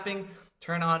in snapping,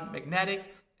 turn on magnetic,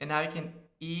 and now you can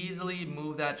easily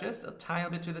move that just a tiny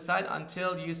bit to the side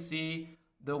until you see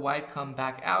the white come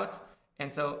back out.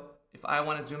 And so if I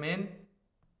want to zoom in,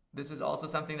 this is also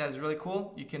something that is really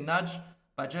cool. You can nudge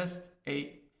by just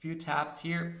a few taps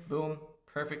here, boom,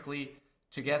 perfectly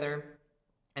together.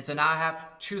 And so now I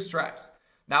have 2 stripes.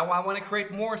 Now I want to create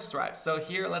more stripes. So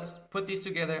here, let's put these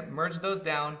together, merge those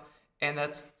down, and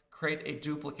let's create a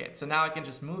duplicate. So now I can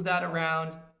just move that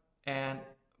around and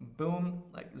boom,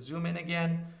 like zoom in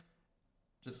again.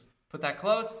 Just put that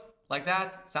close, like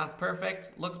that. Sounds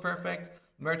perfect, looks perfect.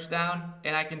 Merge down,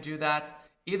 and I can do that.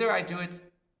 Either I do it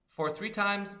for 3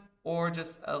 times or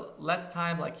just less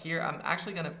time, like here. I'm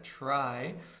actually gonna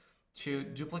try to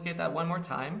duplicate that one more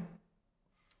time.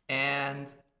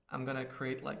 And I'm gonna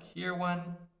create like here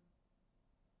one.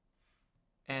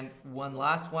 And one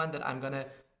last one that I'm gonna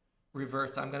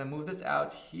reverse. So I'm gonna move this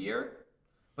out here,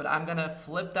 but I'm gonna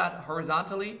flip that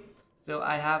horizontally. So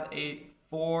I have a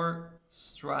 4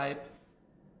 stripe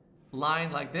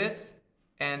line like this,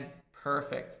 and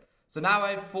perfect. So now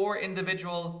I have 4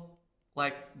 individual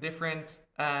like different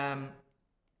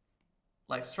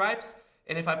like stripes,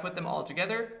 and if I put them all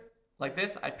together like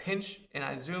this, I pinch and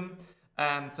I zoom.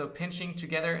 So pinching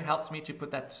together helps me to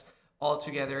put that all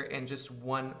together in just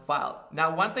one file.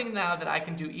 Now one thing now that I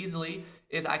can do easily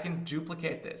is I can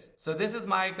duplicate this. So this is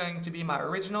going to be my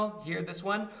original here, this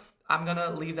one. I'm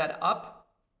gonna leave that up.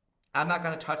 I'm not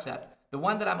gonna touch that. The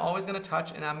one that I'm always gonna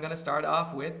touch and I'm gonna start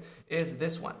off with is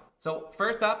this one. So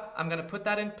first up, I'm gonna put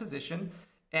that in position,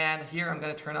 and here I'm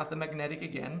gonna turn off the magnetic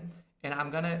again, and I'm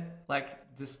gonna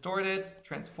like distort it,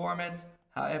 transform it,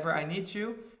 however I need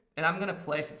to. and I'm gonna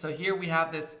place it. So here we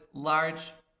have this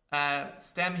large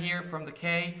stem here from the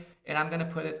K, and I'm gonna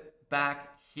put it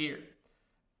back here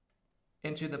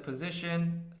into the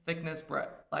position, thickness,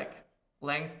 breadth, like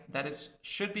length that it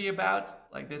should be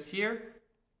about, like this here.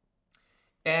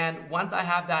 And once I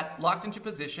have that locked into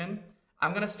position,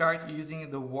 I'm gonna start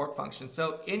using the warp function.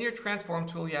 So in your transform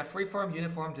tool, you have freeform,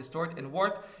 uniform, distort, and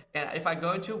warp. And if I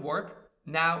go into warp,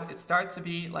 now it starts to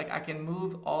be like I can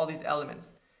move all these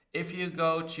elements. If you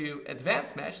go to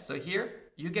advanced mesh, so here,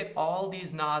 you get all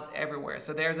these nodes everywhere.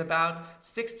 So there's about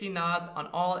 60 nodes on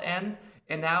all ends.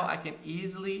 And now I can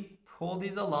easily pull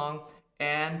these along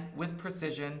and with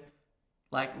precision,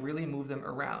 like really move them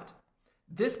around.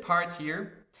 This part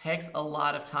here takes a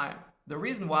lot of time. The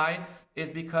reason why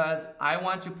is because I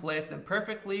want to place them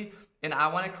perfectly and I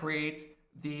want to create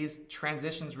these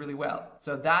transitions really well.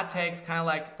 So that takes kind of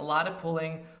like a lot of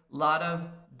pulling, a lot of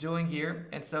doing here.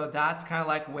 And so that's kind of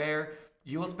like where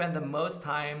you will spend the most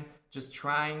time just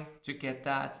trying to get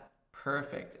that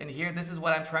perfect. And here, this is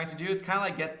what I'm trying to do. It's kind of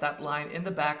like get that line in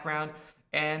the background,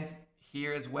 and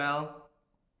here as well,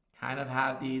 kind of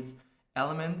have these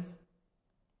elements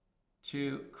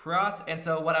to cross. And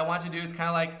so what I want to do is kind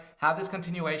of like have this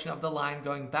continuation of the line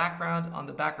going background on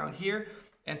the background here.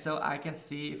 And so I can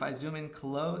see, if I zoom in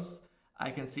close, I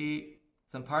can see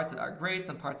some parts that are great,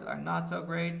 some parts that are not so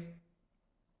great.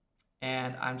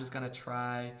 And I'm just gonna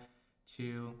try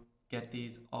to get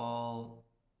these all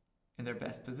in their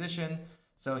best position.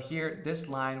 So here, this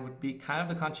line would be kind of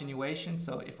the continuation.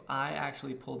 So if I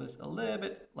actually pull this a little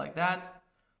bit like that,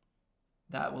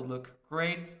 that would look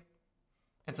great.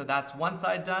 And so that's one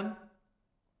side done.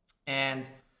 And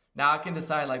now I can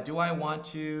decide, like, do I want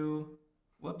to,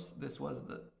 whoops, this was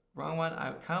the wrong one.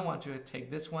 I kind of want to take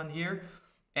this one here.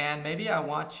 And maybe I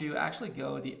want to actually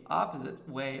go the opposite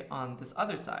way on this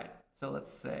other side. So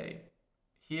let's say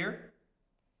here,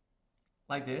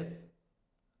 like this.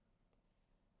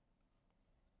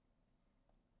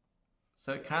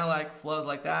 So it kind of like flows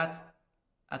like that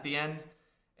at the end.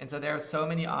 And so there are so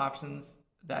many options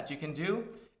that you can do.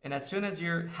 And as soon as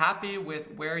you're happy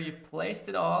with where you've placed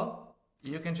it all,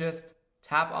 you can just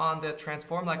tap on the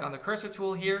transform, like on the cursor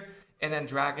tool here, and then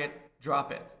drag it,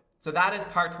 drop it. So that is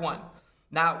part one.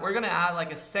 Now we're gonna add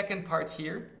like a second part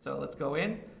here. So let's go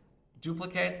in,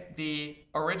 duplicate the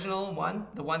original one,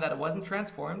 the one that wasn't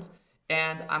transformed,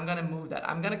 and I'm gonna move that.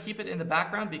 I'm gonna keep it in the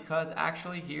background because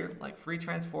actually here, like free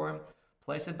transform,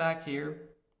 place it back here,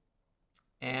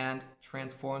 and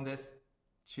transform this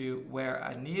to where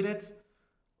I need it,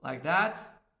 like that.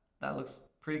 That looks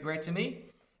pretty great to me.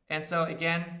 And so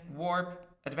again, warp,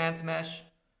 advanced mesh,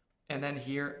 and then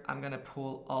here I'm gonna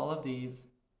pull all of these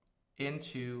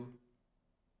into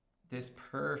this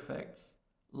perfect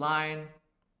line,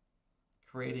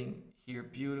 creating here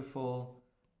beautiful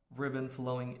ribbon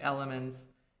flowing elements.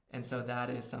 And so that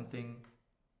is something,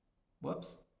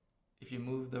 whoops, if you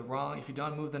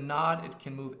don't move the node, it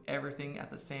can move everything at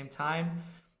the same time.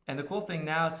 And the cool thing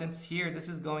now, since here this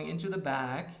is going into the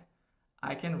back,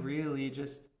 I can really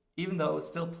just, even though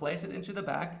still place it into the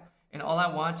back, and all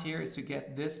I want here is to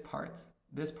get this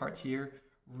part here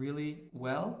really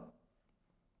well,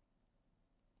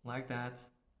 like that.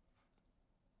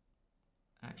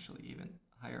 Actually even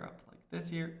higher up like this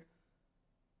here.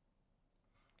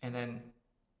 And then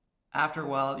after a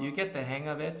while, you get the hang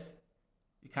of it.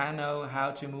 You kind of know how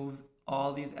to move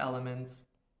all these elements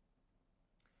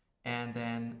and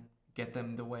then get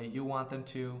them the way you want them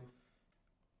to,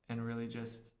 and really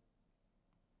just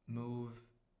move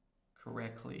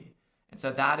correctly. And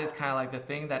so that is kind of like the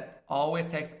thing that always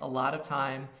takes a lot of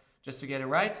time just to get it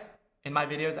right. In my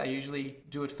videos, I usually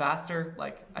do it faster,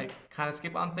 like I kind of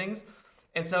skip on things.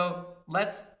 And so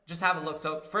let's just have a look.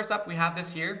 So first up, we have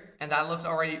this here, and that looks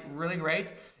already really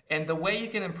great. And the way you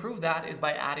can improve that is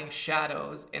by adding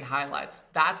shadows and highlights.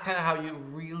 That's kind of how you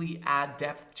really add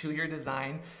depth to your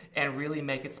design and really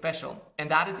make it special. And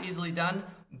that is easily done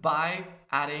by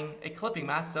adding a clipping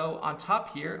mask. So on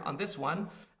top here, on this one,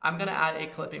 I'm gonna add a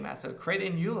clipping mask. So create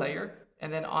a new layer,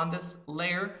 and then on this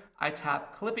layer, I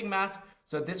tap clipping mask.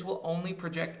 So this will only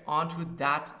project onto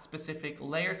that specific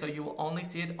layer. So you will only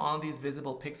see it on these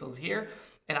visible pixels here.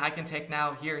 And I can take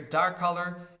now here dark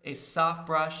color, a soft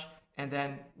brush, and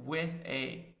then with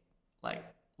a like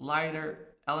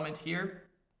lighter element here,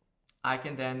 I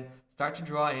can then start to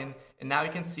draw in, and now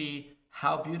you can see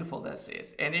how beautiful this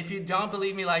is. And if you don't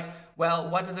believe me, like, well,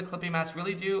 what does a clipping mask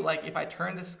really do? Like if I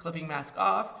turn this clipping mask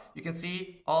off, you can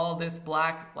see all this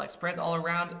black like spreads all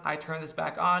around. I turn this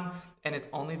back on and it's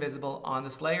only visible on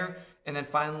this layer. And then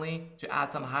finally, to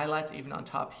add some highlights even on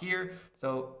top here.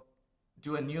 So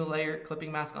do a new layer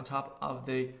clipping mask on top of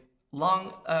the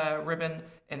long ribbon,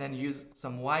 and then use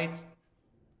some white,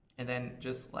 and then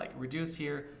just like reduce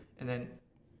here, and then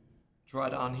draw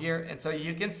it on here. And so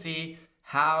you can see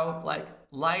how like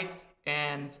lights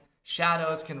and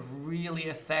shadows can really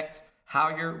affect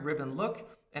how your ribbon look.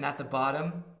 And at the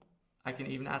bottom, I can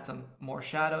even add some more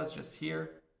shadows just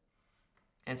here.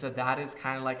 And so that is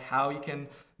kind of like how you can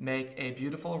make a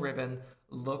beautiful ribbon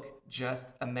look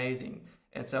just amazing.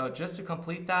 And so just to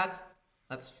complete that,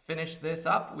 let's finish this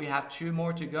up. We have 2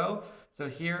 more to go. So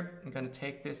here, I'm going to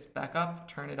take this back up,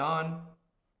 turn it on,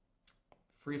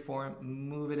 freeform,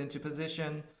 move it into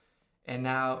position. And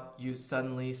now you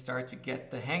suddenly start to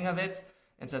get the hang of it.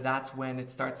 And so that's when it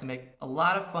starts to make a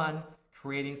lot of fun,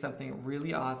 creating something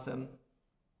really awesome.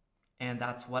 And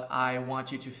that's what I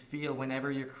want you to feel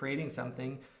whenever you're creating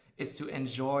something, is to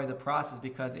enjoy the process,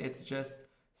 because it's just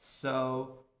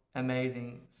so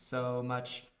amazing, so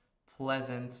much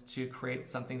pleasant to create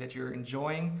something that you're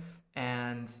enjoying.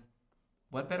 And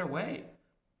what better way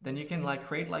than you can like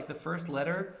create like the first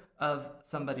letter of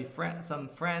somebody, some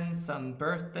friends, some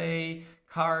birthday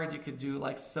card. You could do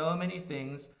like so many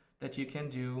things that you can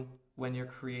do when you're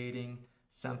creating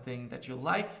something that you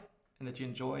like and that you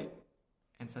enjoy.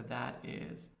 And so that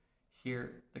is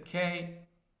here, the K.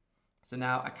 So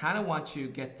now I kind of want to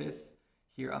get this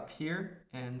here up here,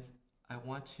 and I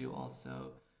want to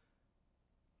also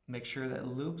make sure that it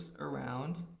loops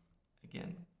around.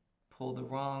 Again, pull the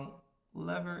wrong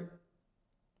lever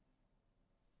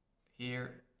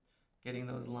here, getting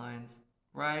those lines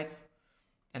right.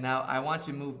 And now I want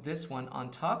to move this one on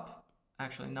top,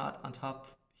 actually not on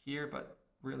top here, but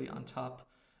really on top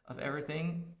of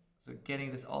everything. So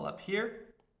getting this all up here,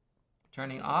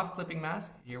 turning off clipping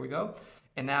mask, here we go.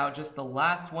 And now just the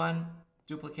last one,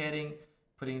 duplicating,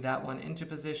 putting that one into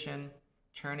position,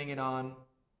 turning it on.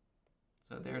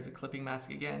 So there's a clipping mask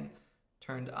again,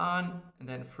 turned on, and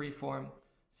then freeform.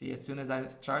 See, as soon as I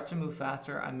start to move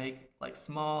faster, I make like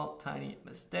small, tiny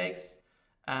mistakes.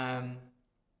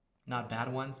 Not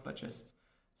bad ones, but just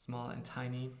small and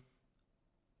tiny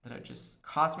that are just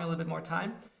cost me a little bit more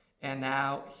time. And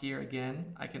now here again,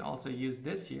 I can also use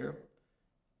this here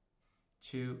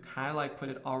to kind of like put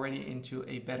it already into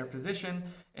a better position.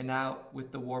 And now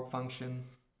with the warp function,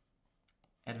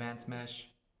 advanced mesh,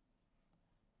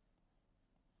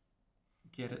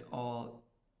 get it all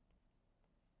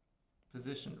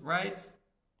positioned right.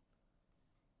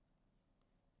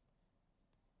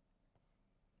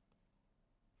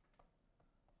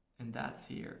 And that's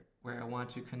here where I want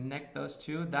to connect those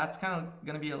two. That's kind of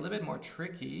going to be a little bit more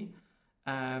tricky,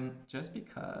 just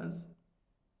because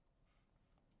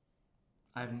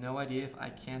I have no idea if I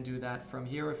can do that from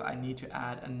here, or if I need to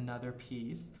add another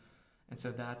piece. And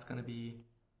so that's going to be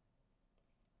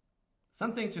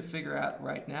something to figure out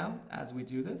right now as we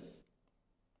do this.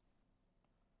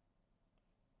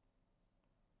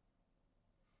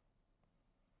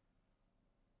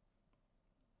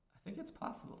 I think it's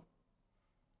possible.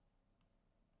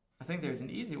 I think there's an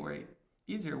easier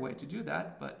way to do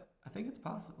that, but I think it's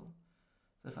possible.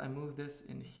 So if I move this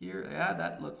in here, yeah,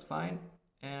 that looks fine.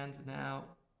 And now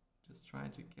just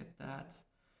trying to get that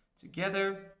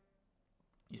together.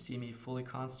 You see me fully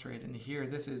concentrate in here.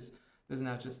 This is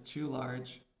now just too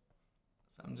large.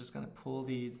 So I'm just going to pull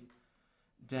these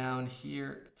down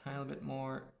here a tiny bit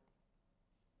more.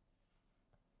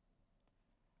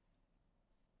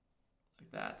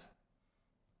 Like that.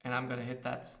 And I'm going to hit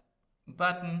that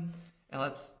button, and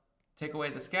let's take away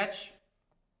the sketch.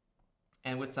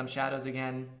 And with some shadows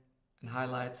again and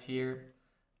highlights here,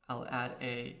 I'll add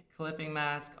a clipping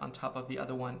mask on top of the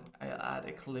other one. I'll add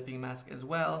a clipping mask as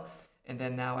well. And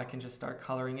then now I can just start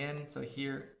coloring in. So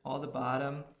here, all the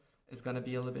bottom is going to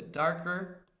be a little bit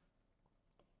darker.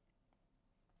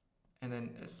 And then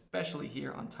especially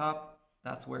here on top,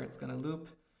 that's where it's going to loop.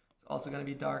 It's also going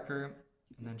to be darker.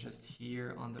 And then just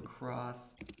here on the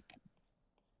cross,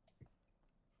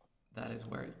 that is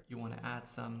where you want to add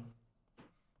some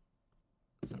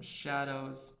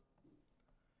shadows.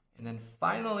 And then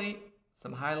finally,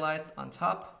 some highlights on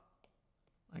top,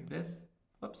 like this.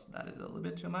 Whoops, that is a little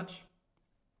bit too much.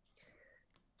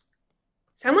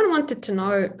 Someone wanted to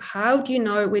know, how do you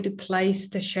know where to place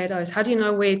the shadows? How do you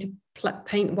know where to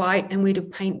paint white and where to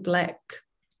paint black?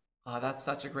 Oh, that's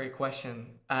such a great question.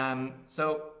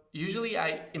 So usually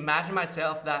I imagine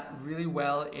myself that really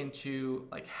well into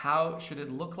like, how should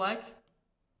it look like?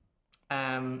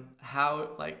 How,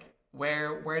 like,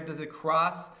 where does it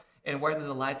cross, and where does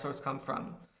the light source come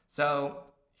from? So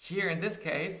here in this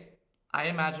case, I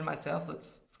imagine myself,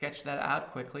 let's sketch that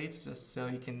out quickly just so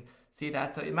you can see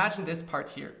that. So imagine this part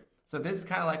here. So this is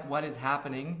kind of like what is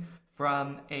happening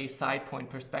from a side point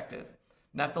perspective.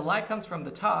 Now, if the light comes from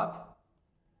the top,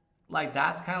 like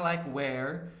that's kind of like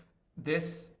where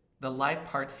the light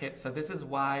part hits. So this is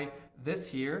why this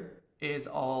here is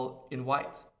all in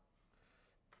white.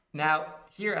 Now,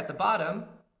 here at the bottom,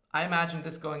 I imagine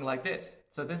this going like this.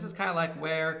 So this is kind of like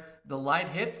where the light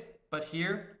hits, but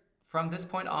here, from this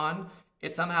point on,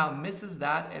 it somehow misses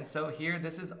that. And so here,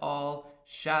 this is all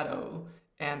shadow.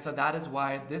 And so that is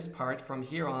why this part from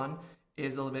here on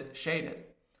is a little bit shaded.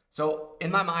 So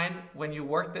in my mind, when you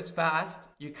work this fast,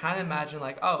 you kind of imagine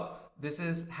like, oh, this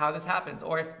is how this happens.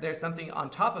 Or if there's something on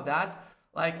top of that,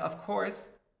 like, of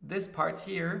course, this part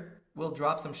here will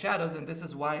drop some shadows. And this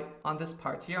is why on this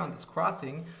part here, on this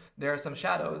crossing, there are some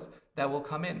shadows that will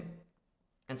come in.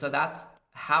 And so that's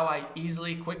how I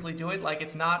easily, quickly do it. Like,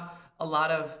 it's not a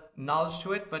lot of knowledge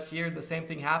to it, but here the same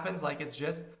thing happens. Like, it's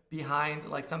just behind,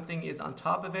 like something is on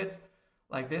top of it.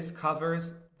 Like this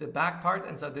covers the back part.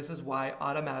 And so this is why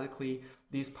automatically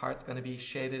these parts going to be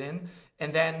shaded in.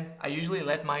 And then I usually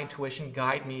let my intuition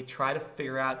guide me, try to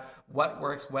figure out what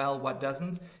works well, what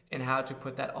doesn't, and how to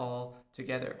put that all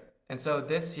together. And so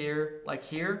this here, like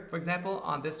here, for example,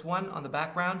 on this one, on the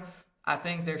background, I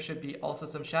think there should be also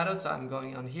some shadows. So I'm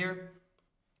going on here,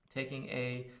 taking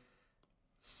a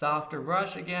softer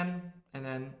brush again, and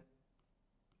then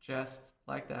just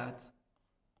like that,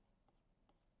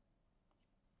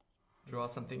 draw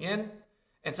something in.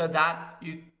 And so that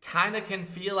you kind of can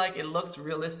feel like it looks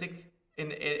realistic,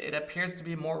 and it appears to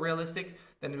be more realistic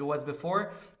than it was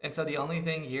before. And so the only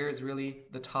thing here is really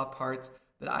the top part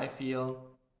that I feel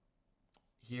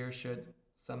here should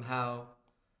somehow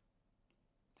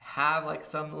have like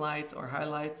some light or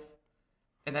highlights.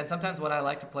 And then sometimes what I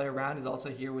like to play around is also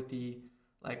here with the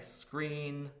like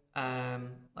screen,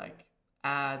 like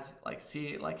add, like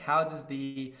see, like how does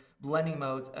the blending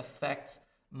modes affect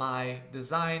my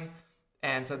design?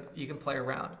 And so you can play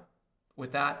around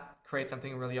with that, create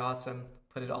something really awesome,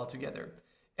 put it all together.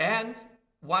 And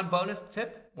one bonus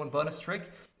tip, one bonus trick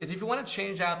is if you want to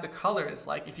change out the colors,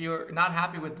 like if you're not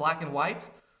happy with black and white,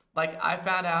 like I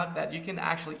found out that you can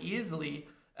actually easily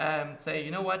say,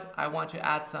 you know what, I want to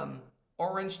add some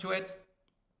orange to it.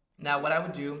 Now what I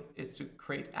would do is to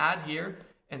create add here,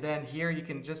 and then here you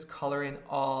can just color in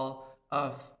all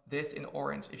of this in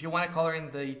orange. If you want to color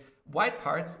in the white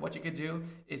parts, what you could do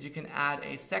is you can add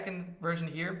a second version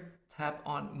here, tap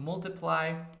on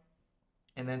multiply,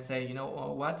 and then say, you know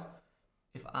what,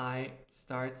 if I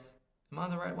start, am I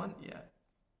on the right one? Yeah.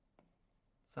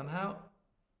 Somehow,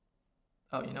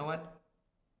 oh, you know what,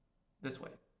 this way.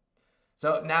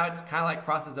 So now it's kind of like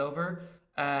crosses over.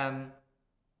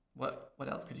 What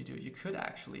else could you do? You could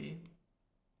actually,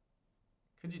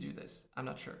 could you do this? I'm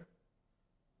not sure.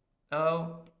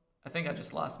 Oh, I think I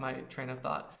just lost my train of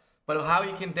thought. But how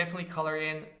you can definitely color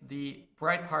in the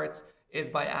bright parts is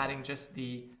by adding just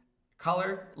the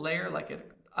color layer, like a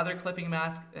other clipping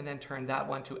mask, and then turn that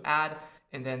one to add,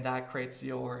 and then that creates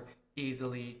your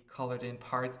easily colored in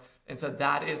part. And so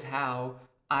that is how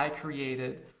I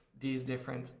created these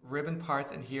different ribbon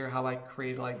parts, and here how I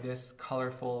create like this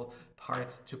colorful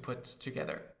parts to put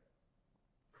together.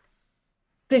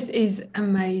 This is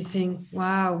amazing.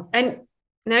 Wow. And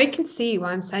now you can see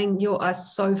why I'm saying you are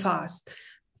so fast.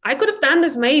 I could have done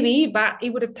this maybe, but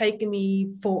it would have taken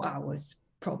me 4 hours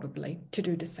probably to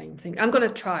do the same thing. I'm going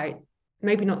to try it.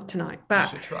 Maybe not tonight, but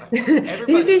you should try.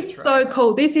 This is so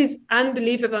cool. This is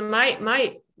unbelievable.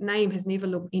 My name has never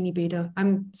looked any better.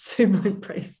 I'm super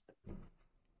impressed.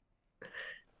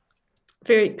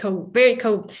 Very cool. Very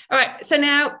cool. All right. So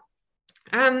now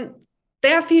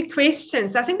there are a few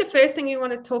questions. I think the first thing you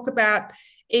want to talk about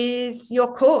is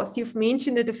your course. You've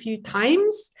mentioned it a few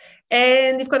times,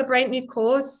 and you've got a brand new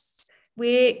course.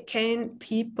 Where can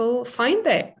people find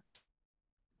that?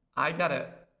 I got an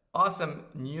awesome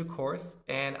new course,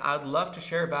 and I'd love to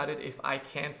share about it if I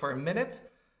can for a minute.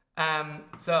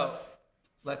 So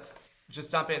let's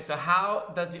just jump in. So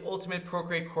how does the Ultimate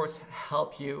Procreate course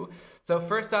help you? So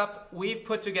first up, we've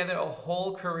put together a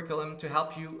whole curriculum to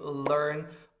help you learn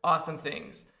awesome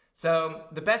things. So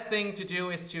the best thing to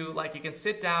do is to, like, you can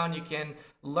sit down, you can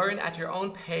learn at your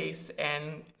own pace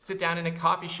and sit down in a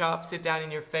coffee shop, sit down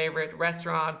in your favorite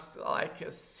restaurant, like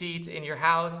a seat in your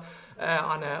house,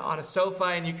 on a sofa,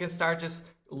 and you can start just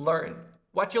learn.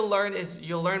 What you'll learn is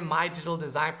you'll learn my digital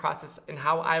design process and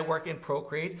how I work in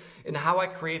Procreate and how I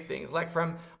create things, like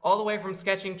from all the way from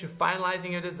sketching to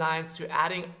finalizing your designs to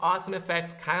adding awesome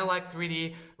effects, kind of like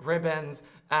 3D ribbons,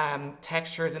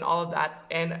 textures and all of that,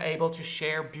 and able to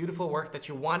share beautiful work that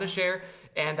you want to share,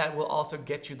 and that will also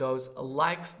get you those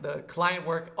likes, the client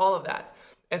work, all of that.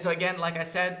 And so again, like I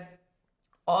said,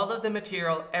 All of the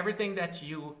material, everything that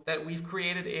we've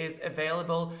created is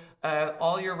available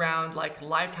all year round, like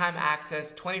lifetime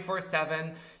access,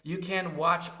 24/7. You can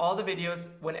watch all the videos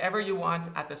whenever you want,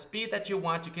 at the speed that you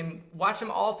want. You can watch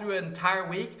them all through an entire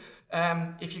week.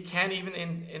 If you can, even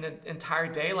in an entire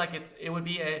day, like it would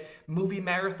be a movie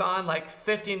marathon, like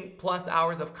 15+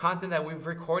 hours of content that we've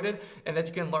recorded and that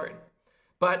you can learn.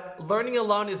 But learning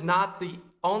alone is not the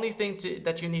only thing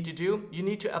that you need to do. You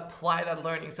need to apply that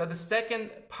learning. So the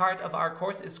second part of our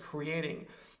course is creating.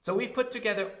 So we've put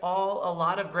together a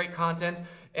lot of great content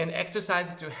and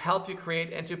exercises to help you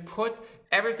create and to put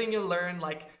everything you learn,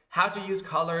 like how to use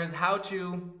colors, how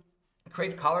to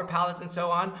create color palettes and so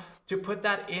on, to put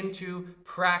that into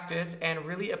practice and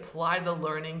really apply the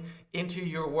learning into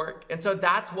your work. And so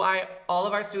that's why all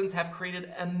of our students have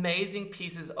created amazing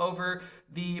pieces over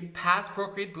the past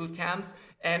Procreate bootcamps,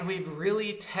 and we've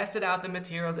really tested out the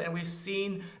materials and we've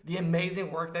seen the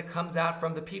amazing work that comes out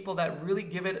from the people that really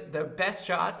give it their best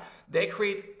shot. They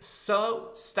create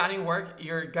so stunning work,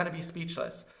 you're gonna be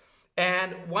speechless.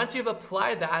 And once you've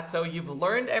applied that, so you've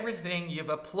learned everything, you've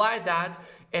applied that,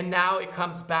 and now it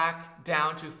comes back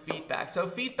down to feedback. So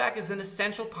feedback is an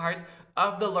essential part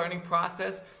of the learning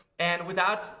process. And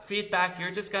without feedback,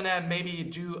 you're just gonna maybe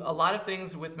do a lot of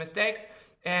things with mistakes.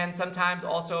 And sometimes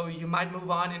also you might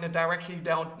move on in a direction you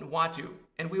don't want to.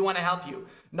 And we wanna help you.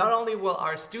 Not only will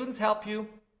our students help you,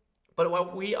 but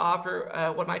what we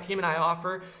offer, what my team and I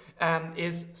offer,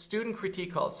 is student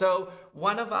critique calls. So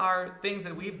one of our things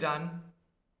that we've done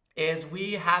is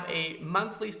we have a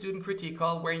monthly student critique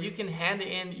call where you can hand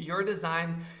in your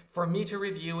designs for me to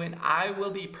review, and I will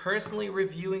be personally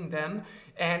reviewing them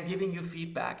and giving you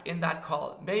feedback in that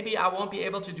call. Maybe I won't be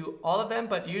able to do all of them,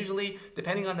 but usually,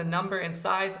 depending on the number and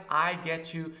size, I get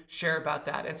to share about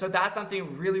that. And so that's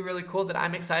something really, really cool that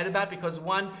I'm excited about, because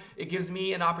one, it gives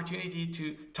me an opportunity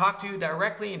to talk to you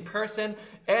directly in person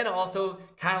and also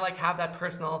kind of like have that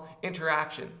personal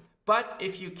interaction. But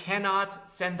if you cannot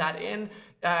send that in,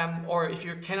 or if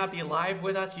you cannot be live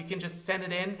with us, you can just send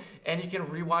it in and you can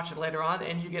rewatch it later on,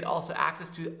 and you get also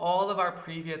access to all of our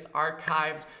previous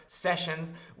archived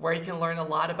sessions where you can learn a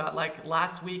lot about, like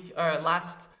last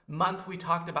month we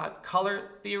talked about color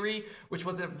theory, which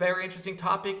was a very interesting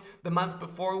topic. The month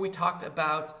before we talked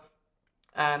about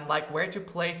like where to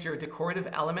place your decorative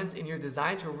elements in your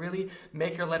design to really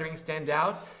make your lettering stand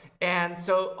out. And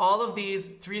so all of these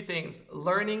three things,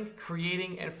 learning,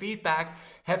 creating, and feedback,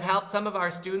 have helped some of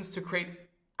our students to create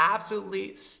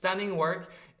absolutely stunning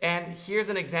work. And here's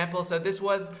an example. So this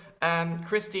was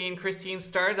Christine. Christine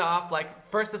started off, like,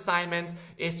 first assignment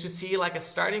is to see like a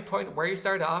starting point where you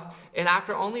start off. And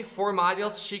after only 4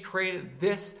 modules, she created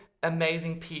this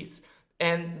amazing piece.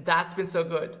 And that's been so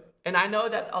good. And I know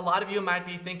that a lot of you might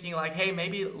be thinking like, hey,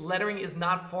 maybe lettering is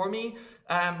not for me.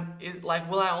 Is like,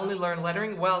 will I only learn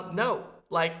lettering? Well, no.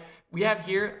 Like we have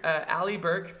here, Ali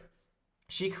Burke.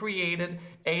 She created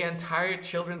an entire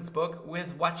children's book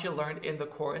with what she learned in the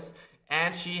course,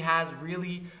 and she has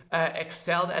really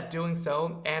excelled at doing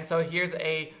so. And so here's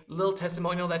a little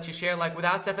testimonial that she shared. Like,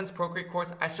 without Stefan's Procreate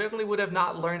course, I certainly would have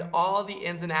not learned all the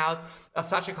ins and outs of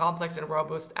such a complex and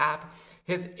robust app.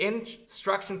 His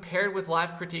instruction paired with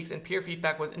live critiques and peer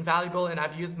feedback was invaluable, and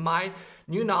I've used my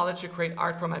new knowledge to create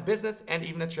art for my business and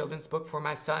even a children's book for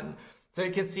my son. So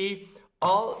you can see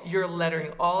all your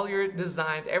lettering, all your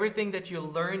designs, everything that you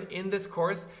learn in this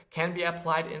course can be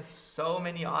applied in so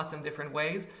many awesome different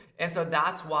ways. And so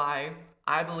that's why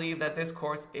I believe that this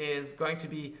course is going to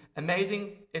be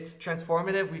amazing. It's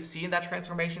transformative. We've seen that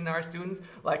transformation in our students.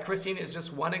 Like Christine is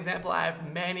just one example. I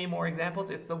have many more examples.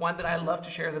 It's the one that I love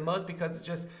to share the most because it's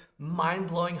just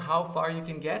mind-blowing how far you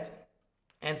can get.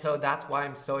 And so that's why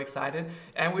I'm so excited.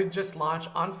 And we've just launched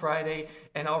on Friday,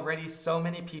 and already so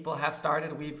many people have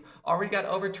started. We've already got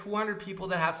over 200 people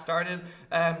that have started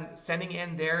sending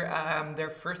in their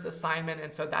first assignment.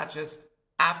 And so that's just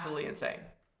absolutely insane.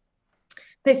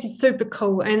 This is super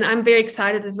cool, and I'm very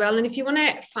excited as well. And if you want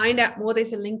to find out more,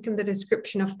 there's a link in the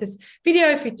description of this video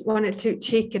if you wanted to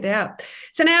check it out.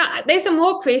 So now there's some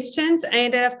more questions,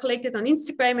 and I've collected on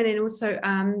Instagram, and then also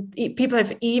people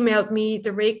have emailed me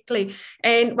directly.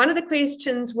 And one of the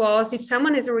questions was, if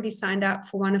someone has already signed up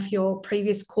for one of your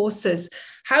previous courses,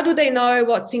 how do they know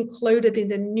what's included in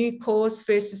the new course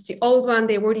versus the old one?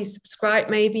 They already subscribed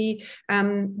maybe.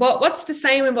 What's the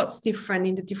same and what's different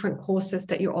in the different courses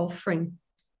that you're offering?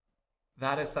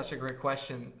 That is such a great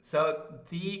question. So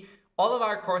all of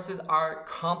our courses are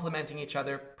complementing each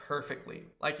other perfectly.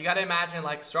 Like, you got to imagine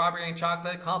like strawberry and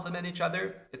chocolate complement each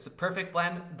other. It's a perfect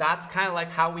blend. That's kind of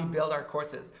like how we build our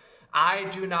courses. I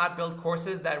do not build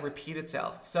courses that repeat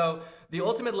itself. So the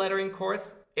Ultimate Lettering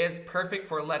course is perfect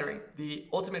for lettering. The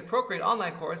Ultimate Procreate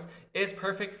online course is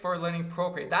perfect for learning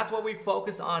Procreate. That's what we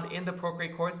focus on in the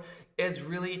Procreate course, is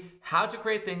really how to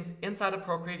create things inside of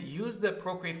Procreate, use the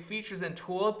Procreate features and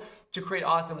tools to create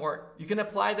awesome work. You can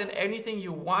apply then anything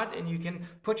you want, and you can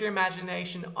put your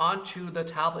imagination onto the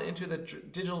tablet, into the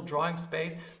digital drawing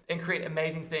space, and create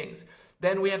amazing things.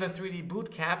 Then we have a 3D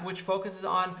bootcamp, which focuses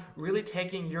on really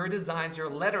taking your designs, your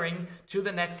lettering to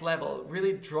the next level,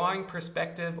 really drawing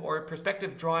perspective, or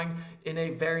perspective drawing in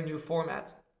a very new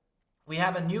format. We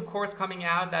have a new course coming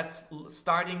out that's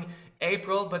starting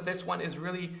April, but this one is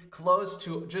really close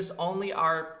to just only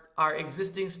our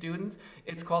existing students.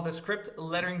 It's called the Script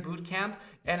Lettering Bootcamp,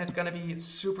 and it's going to be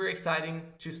super exciting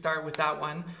to start with that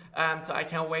one. So I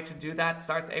can't wait to do that. It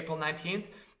starts April 19th.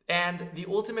 And the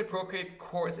Ultimate Procreate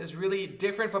course is really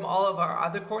different from all of our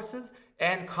other courses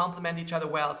and complement each other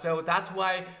well. So that's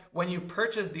why when you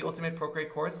purchase the Ultimate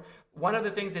Procreate course, one of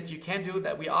the things that you can do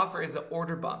that we offer is an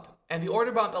order bump. And the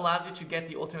order bump allows you to get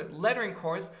the Ultimate Lettering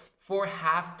course for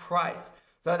half price.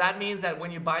 So that means that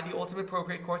when you buy the Ultimate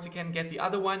Procreate course, you can get the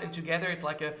other one, and together it's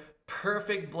like a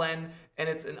perfect blend, and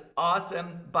it's an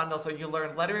awesome bundle. So you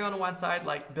learn lettering on one side,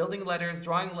 like building letters,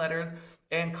 drawing letters,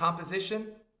 and composition.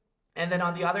 And then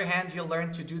on the other hand, you'll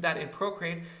learn to do that in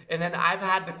Procreate. And then I've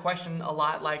had the question a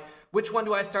lot, like, which one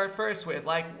do I start first with?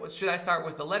 Like, should I start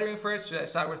with the lettering first? Should I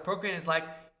start with Procreate? And it's like,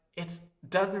 it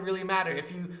doesn't really matter.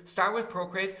 If you start with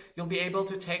Procreate, you'll be able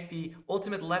to take the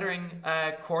Ultimate Lettering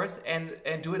course and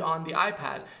do it on the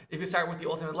iPad. If you start with the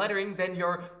Ultimate Lettering, then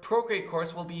your Procreate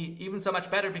course will be even so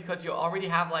much better, because you already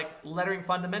have like lettering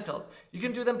fundamentals. You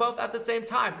can do them both at the same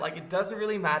time. Like, it doesn't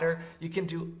really matter. You can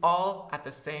do all at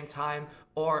the same time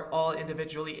or all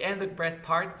individually. And the best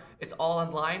part, it's all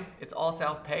online. It's all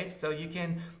self-paced. So you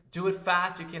can do it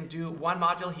fast. You can do one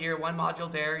module here, one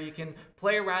module there. You can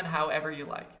play around however you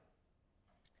like.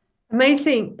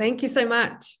 Amazing. Thank you so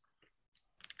much.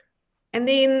 And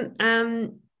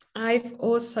then I've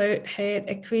also had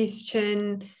a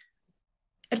question.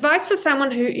 Advice for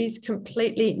someone who is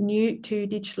completely new to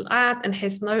digital art and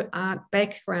has no art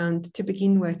background to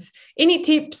begin with. Any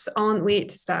tips on where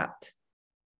to start?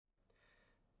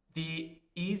 The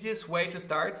easiest way to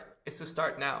start is to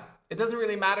start now. It doesn't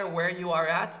really matter where you are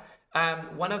at.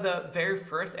 One of the very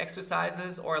first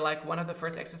exercises, or like one of the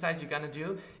first exercises you're gonna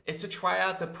do, is to try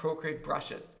out the Procreate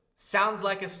brushes. Sounds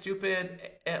like a stupid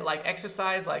like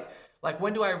exercise, like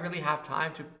when do I really have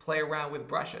time to play around with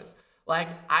brushes? Like,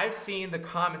 I've seen the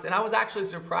comments, and I was actually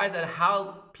surprised at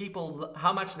how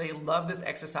much they love this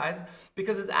exercise,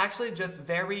 because it's actually just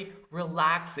very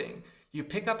relaxing. You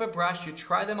pick up a brush, you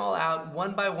try them all out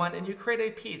one by one, and you create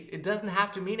a piece. It doesn't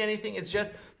have to mean anything. It's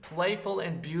just playful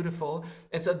and beautiful.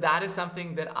 And so that is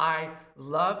something that I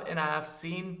love, and I have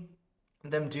seen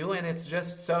them do, and it's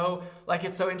just so, like,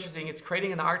 it's so interesting. It's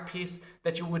creating an art piece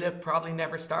that you would have probably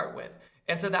never start with.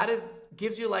 And so that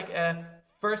gives you like a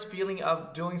first feeling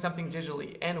of doing something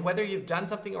digitally. And whether you've done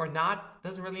something or not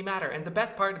doesn't really matter. And the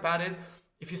best part about it is,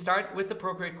 if you start with the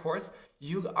Procreate course,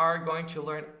 you are going to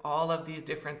learn all of these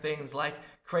different things, like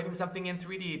creating something in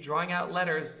 3D, drawing out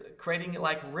letters, creating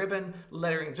like ribbon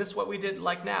lettering, just what we did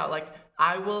like now. Like,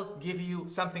 I will give you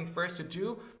something first to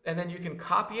do, and then you can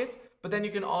copy it, but then you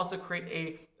can also create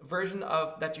a version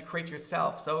of that you create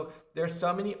yourself. So there's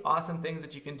so many awesome things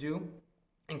that you can do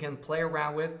and can play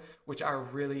around with, which are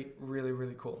really, really,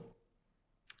 really cool.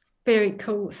 Very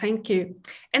cool. Thank you.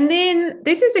 And then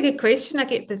this is a good question. I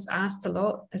get this asked a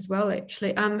lot as well,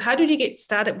 actually. How did you get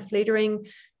started with lettering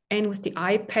and with the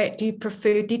iPad? Do you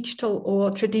prefer digital or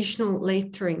traditional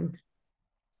lettering?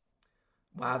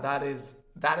 Wow, that is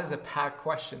a packed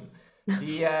question.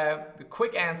 The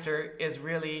quick answer is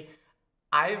really,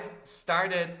 I've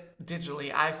started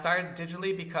digitally. I started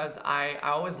digitally because I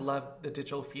always loved the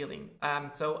digital feeling.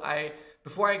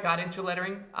 Before I got into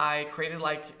lettering, I created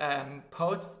like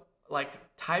posts, like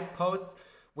type posts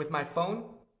with my phone,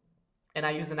 and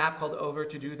I use an app called Over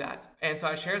to do that. And so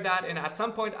I shared that, and at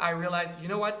some point I realized, you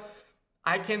know what?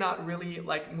 I cannot really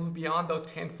like move beyond those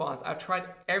 10 fonts. I've tried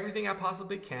everything I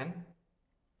possibly can,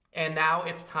 and now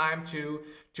it's time to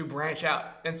branch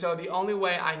out. And so the only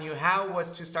way I knew how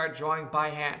was to start drawing by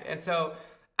hand. And so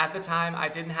at the time I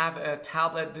didn't have a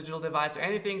tablet, digital device, or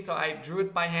anything, so I drew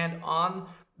it by hand on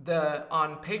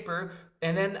paper,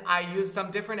 and then I used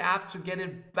some different apps to get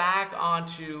it back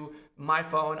onto my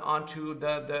phone, onto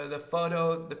the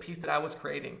photo, the piece that I was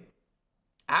creating.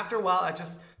 After a while, I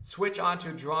just switch on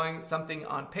to drawing something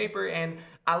on paper, and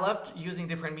I loved using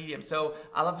different mediums. So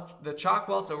I love the chalk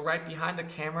wall. So right behind the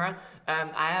camera,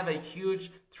 I have a huge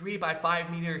 3 by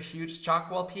 5 meter huge chalk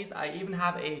wall piece. I even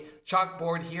have a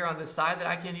chalkboard here on the side that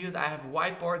I can use. I have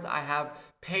whiteboards, I have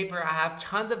paper, I have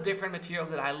tons of different materials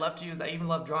that I love to use. I even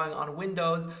love drawing on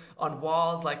windows, on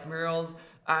walls, like murals.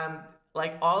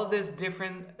 Like all of this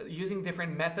different, using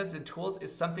different methods and tools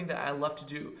is something that I love to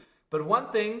do. But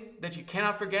one thing that you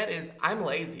cannot forget is I'm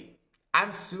lazy.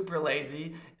 I'm super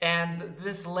lazy, and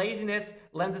this laziness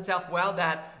lends itself well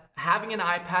that having an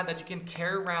iPad that you can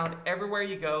carry around everywhere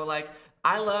you go, like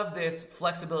I love this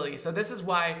flexibility. So this is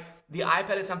why the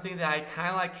iPad is something that I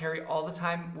kind of like carry all the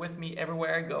time with me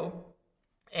everywhere I go.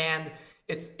 And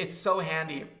it's so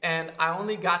handy. And I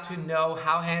only got to know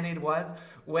how handy it was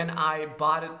when I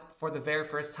bought it for the very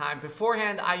first time.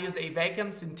 Beforehand, I used a Wacom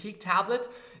Cintiq tablet,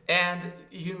 and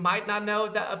you might not know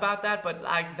about that, but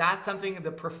like that's something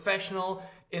the professional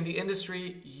in the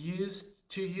industry used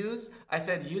to use. I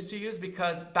said used to use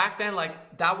because back then,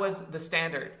 like that was the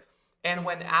standard. And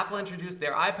when Apple introduced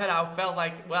their iPad, I felt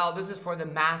like, well, this is for the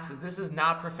masses. This is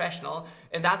not professional.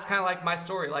 And that's kind of like my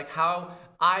story, like how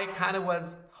I kind of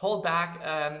was held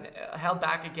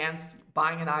back against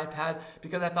buying an iPad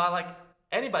because I thought like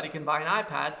anybody can buy an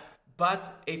iPad,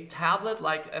 but a tablet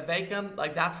like a Wacom,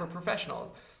 like that's for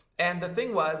professionals. And the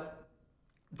thing was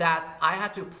that I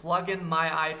had to plug in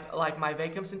my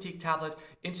Wacom Cintiq tablet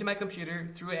into my computer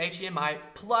through HDMI,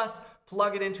 plus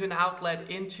plug it into an outlet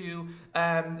into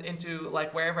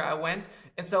like wherever I went.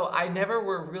 And so I never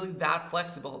were really that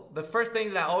flexible. The first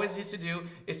thing that I always used to do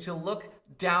is to look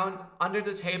down under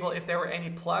the table if there were any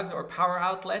plugs or power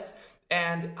outlets.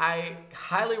 And I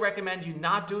highly recommend you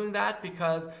not doing that,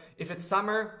 because if it's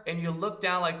summer and you look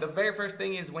down, like the very first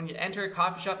thing is when you enter a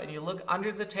coffee shop and you look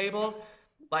under the tables,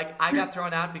 like I got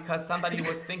thrown out because somebody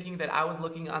was thinking that I was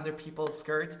looking under people's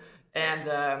skirts, and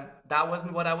that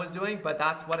wasn't what I was doing, but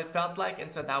that's what it felt like.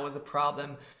 And so that was a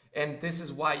problem. And this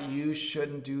is why you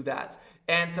shouldn't do that.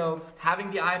 And so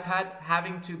having the iPad,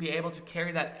 having to be able to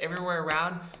carry that everywhere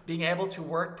around, being able to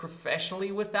work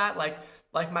professionally with that, like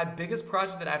my biggest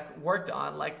project that I've worked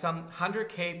on, like some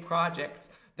 100K projects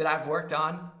that I've worked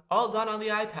on, all done on the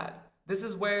iPad. This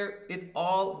is where it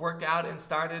all worked out and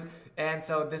started. And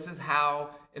so this is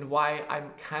how and why I'm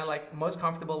kind of like most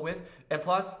comfortable with. And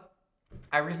plus,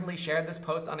 I recently shared this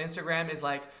post on Instagram is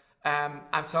like,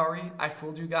 I'm sorry I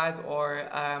fooled you guys, or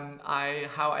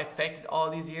how I faked it all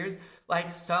these years. Like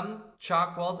some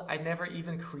chalk walls I never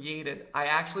even created. I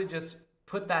actually just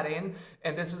put that in,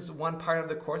 and this is one part of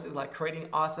the course, is like creating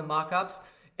awesome mock-ups.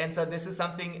 And so this is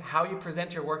something, how you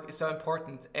present your work is so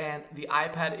important, and the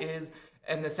iPad is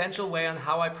an essential way on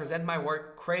how I present my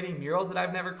work, creating murals that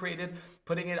I've never created,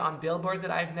 putting it on billboards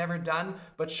that I've never done,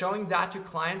 but showing that to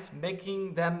clients,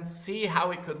 making them see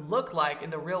how it could look like in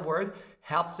the real world,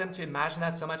 helps them to imagine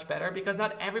that so much better, because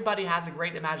not everybody has a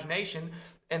great imagination,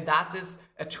 and that is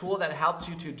a tool that helps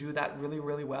you to do that really,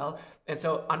 really well. And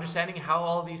so understanding how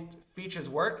all these features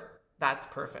work, that's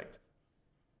perfect.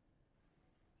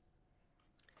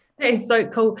 That is so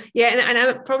cool. Yeah, and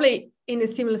I'm probably in a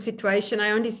similar situation.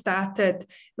 I only started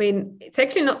when it's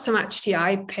actually not so much the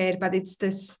iPad, but it's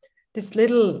this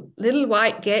little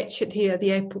white gadget here,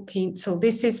 the Apple Pencil.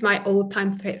 This is my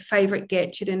all-time favorite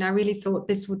gadget, and I really thought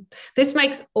this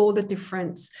makes all the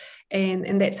difference.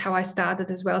 And that's how I started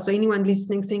as well. So anyone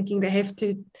listening thinking they have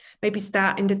to maybe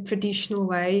start in the traditional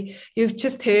way, you've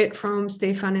just heard from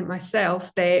Stefan and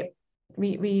myself that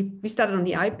we started on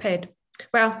the iPad.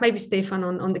 Well, maybe Stefan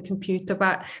on the computer,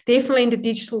 but definitely in the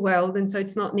digital world. And so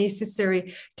it's not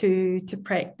necessary to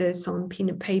practice on pen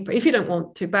and paper if you don't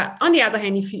want to. But on the other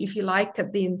hand, if you like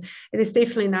it, then there's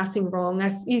definitely nothing wrong.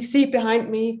 As you see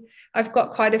behind me, I've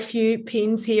got quite a few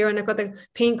pens here, and I've got a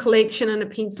pen collection and a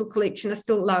pencil collection. I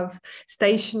still love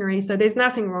stationery, so there's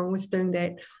nothing wrong with doing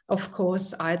that, of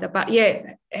course, either. But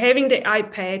yeah, having the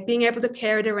iPad, being able to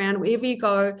carry it around wherever you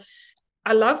go.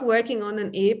 I love working on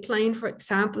an airplane, for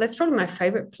example. That's probably my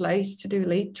favorite place to do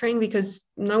lettering, because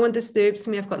no one disturbs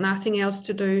me. I've got nothing else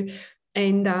to do.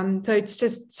 And so it's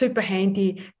just super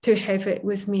handy to have it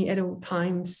with me at all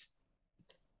times.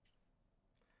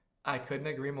 I couldn't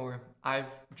agree more. I've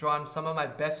drawn some of my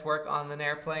best work on an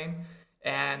airplane,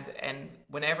 and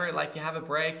whenever like you have a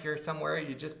break, you're somewhere,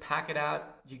 you just pack it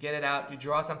out, you get it out, you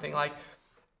draw something. Like,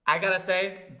 I gotta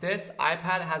say, this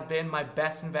iPad has been my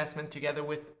best investment together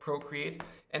with Procreate,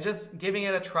 and just giving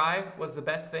it a try was the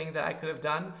best thing that I could have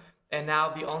done. And now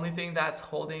the only thing that's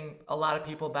holding a lot of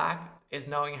people back is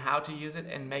knowing how to use it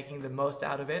and making the most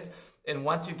out of it. And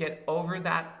once you get over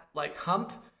that like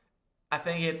hump, I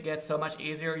think it gets so much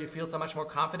easier. You feel so much more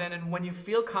confident. And when you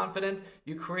feel confident,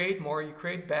 you create more, you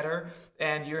create better.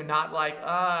 And you're not like,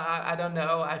 I don't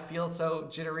know, I feel so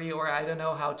jittery, or I don't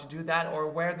know how to do that, or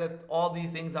where all these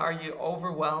things are. You're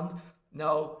overwhelmed.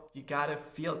 No, you gotta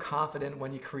feel confident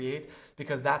when you create,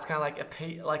 because that's kind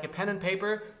of like a pen and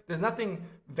paper. There's nothing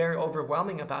very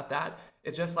overwhelming about that.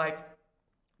 It's just like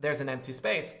there's an empty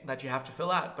space that you have to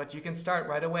fill out, but you can start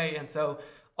right away. And so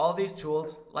all these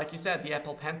tools, like you said, the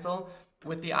Apple Pencil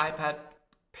with the iPad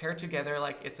paired together,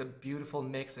 like it's a beautiful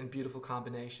mix and beautiful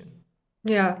combination.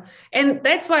 Yeah. And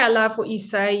that's why I love what you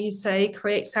say. You say,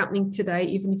 create something today,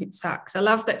 even if it sucks. I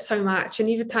love that so much. And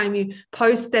every time you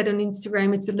post that on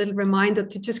Instagram, it's a little reminder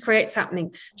to just create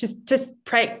something, just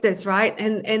practice, right?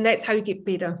 And that's how you get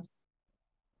better.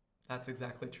 That's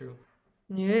exactly true.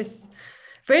 Yes.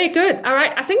 Very good. All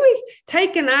right. I think we've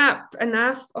taken up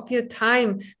enough of your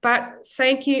time, but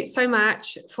thank you so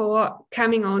much for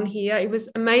coming on here. It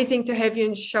was amazing to have you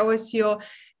and show us your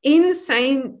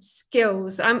insane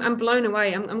skills. I'm blown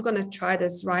away. I'm going to try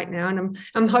this right now, and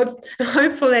I'm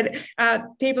hopeful that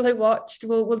people who watched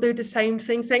will do the same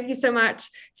thing. Thank you so much,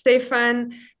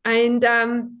 Stefan. And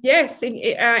yes,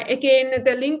 again,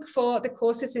 the link for the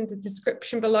course is in the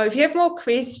description below. If you have more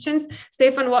questions,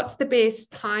 Stefan, what's the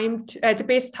best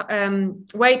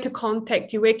way to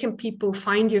contact you? Where can people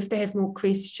find you if they have more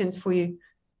questions for you?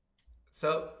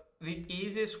 So the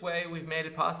easiest way we've made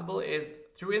it possible is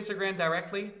through Instagram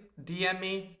directly. DM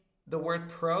me the word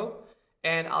pro,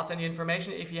 and I'll send you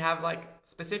information. If you have like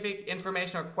specific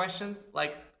information or questions,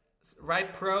 like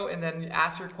write pro and then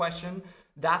ask your question.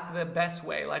 That's the best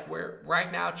way. Like, we're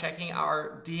right now checking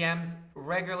our DMs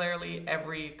regularly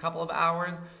every couple of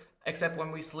hours, except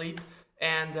when we sleep.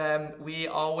 And we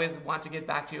always want to get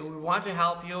back to you. We want to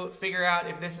help you figure out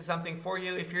if this is something for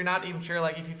you. If you're not even sure,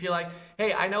 like if you feel like,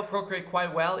 hey, I know Procreate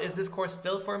quite well, is this course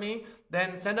still for me?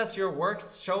 Then send us your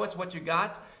works, show us what you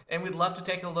got, and we'd love to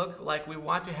take a look. Like, we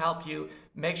want to help you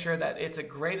make sure that it's a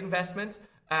great investment.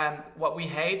 What we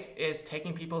hate is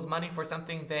taking people's money for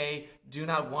something they do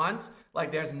not want.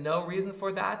 Like, there's no reason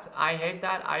for that. I hate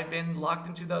that. I've been locked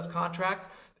into those contracts,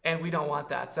 and we don't want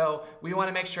that. So we want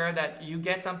to make sure that you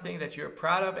get something that you're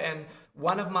proud of. And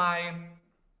one of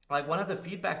the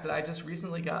feedbacks that I just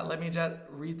recently got, let me just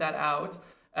read that out.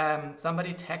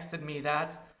 Somebody texted me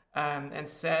that and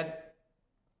said,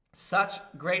 such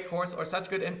great course, or such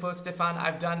good info, Stefan.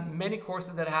 I've done many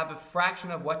courses that have a fraction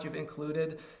of what you've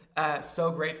included.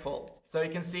 So grateful. So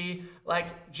you can see,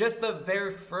 like, just the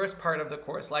very first part of the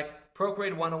course, like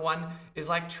Procreate 101 is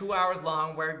like 2 hours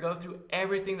long, where it goes through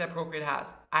everything that Procreate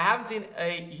has. I haven't seen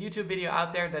a YouTube video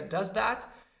out there that does that.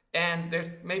 And there's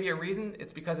maybe a reason.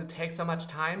 It's because it takes so much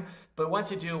time. But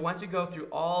once you go through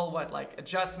all what like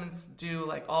adjustments do,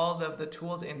 like all the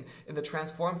tools in the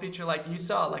transform feature, like you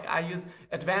saw, like I use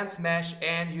advanced mesh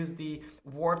and use the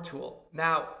warp tool.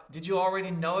 Now, did you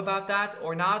already know about that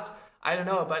or not? I don't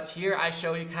know, but here I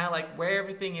show you kind of like where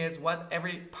everything is, what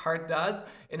every part does,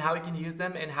 and how you can use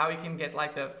them, and how you can get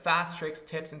like the fast tricks,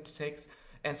 tips and tricks.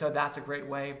 And so that's a great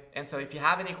way. And so if you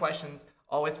have any questions,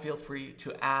 always feel free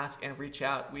to ask and reach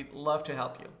out. We'd love to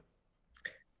help you.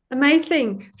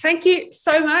 Amazing. Thank you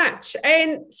so much.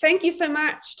 And thank you so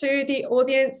much to the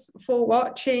audience for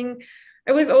watching.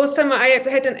 It was awesome. I have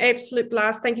had an absolute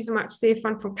blast. Thank you so much,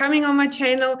 Stefan, for coming on my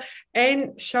channel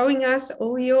and showing us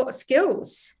all your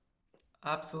skills.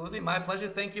 Absolutely. My pleasure.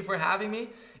 Thank you for having me.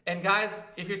 And guys,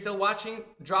 if you're still watching,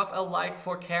 drop a like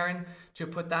for Karen to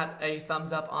put a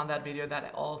thumbs up on that video.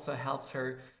 That also helps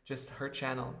her, just her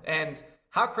channel. And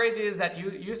how crazy is that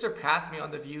you surpassed me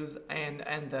on the views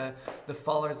and the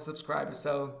followers, subscribers.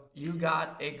 So you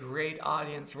got a great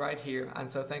audience right here. I'm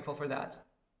so thankful for that.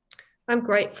 I'm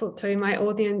grateful too. My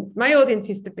audience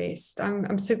is the best.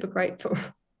 I'm super grateful.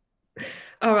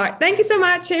 All right. Thank you so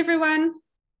much, everyone.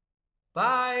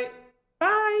 Bye.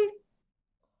 Bye.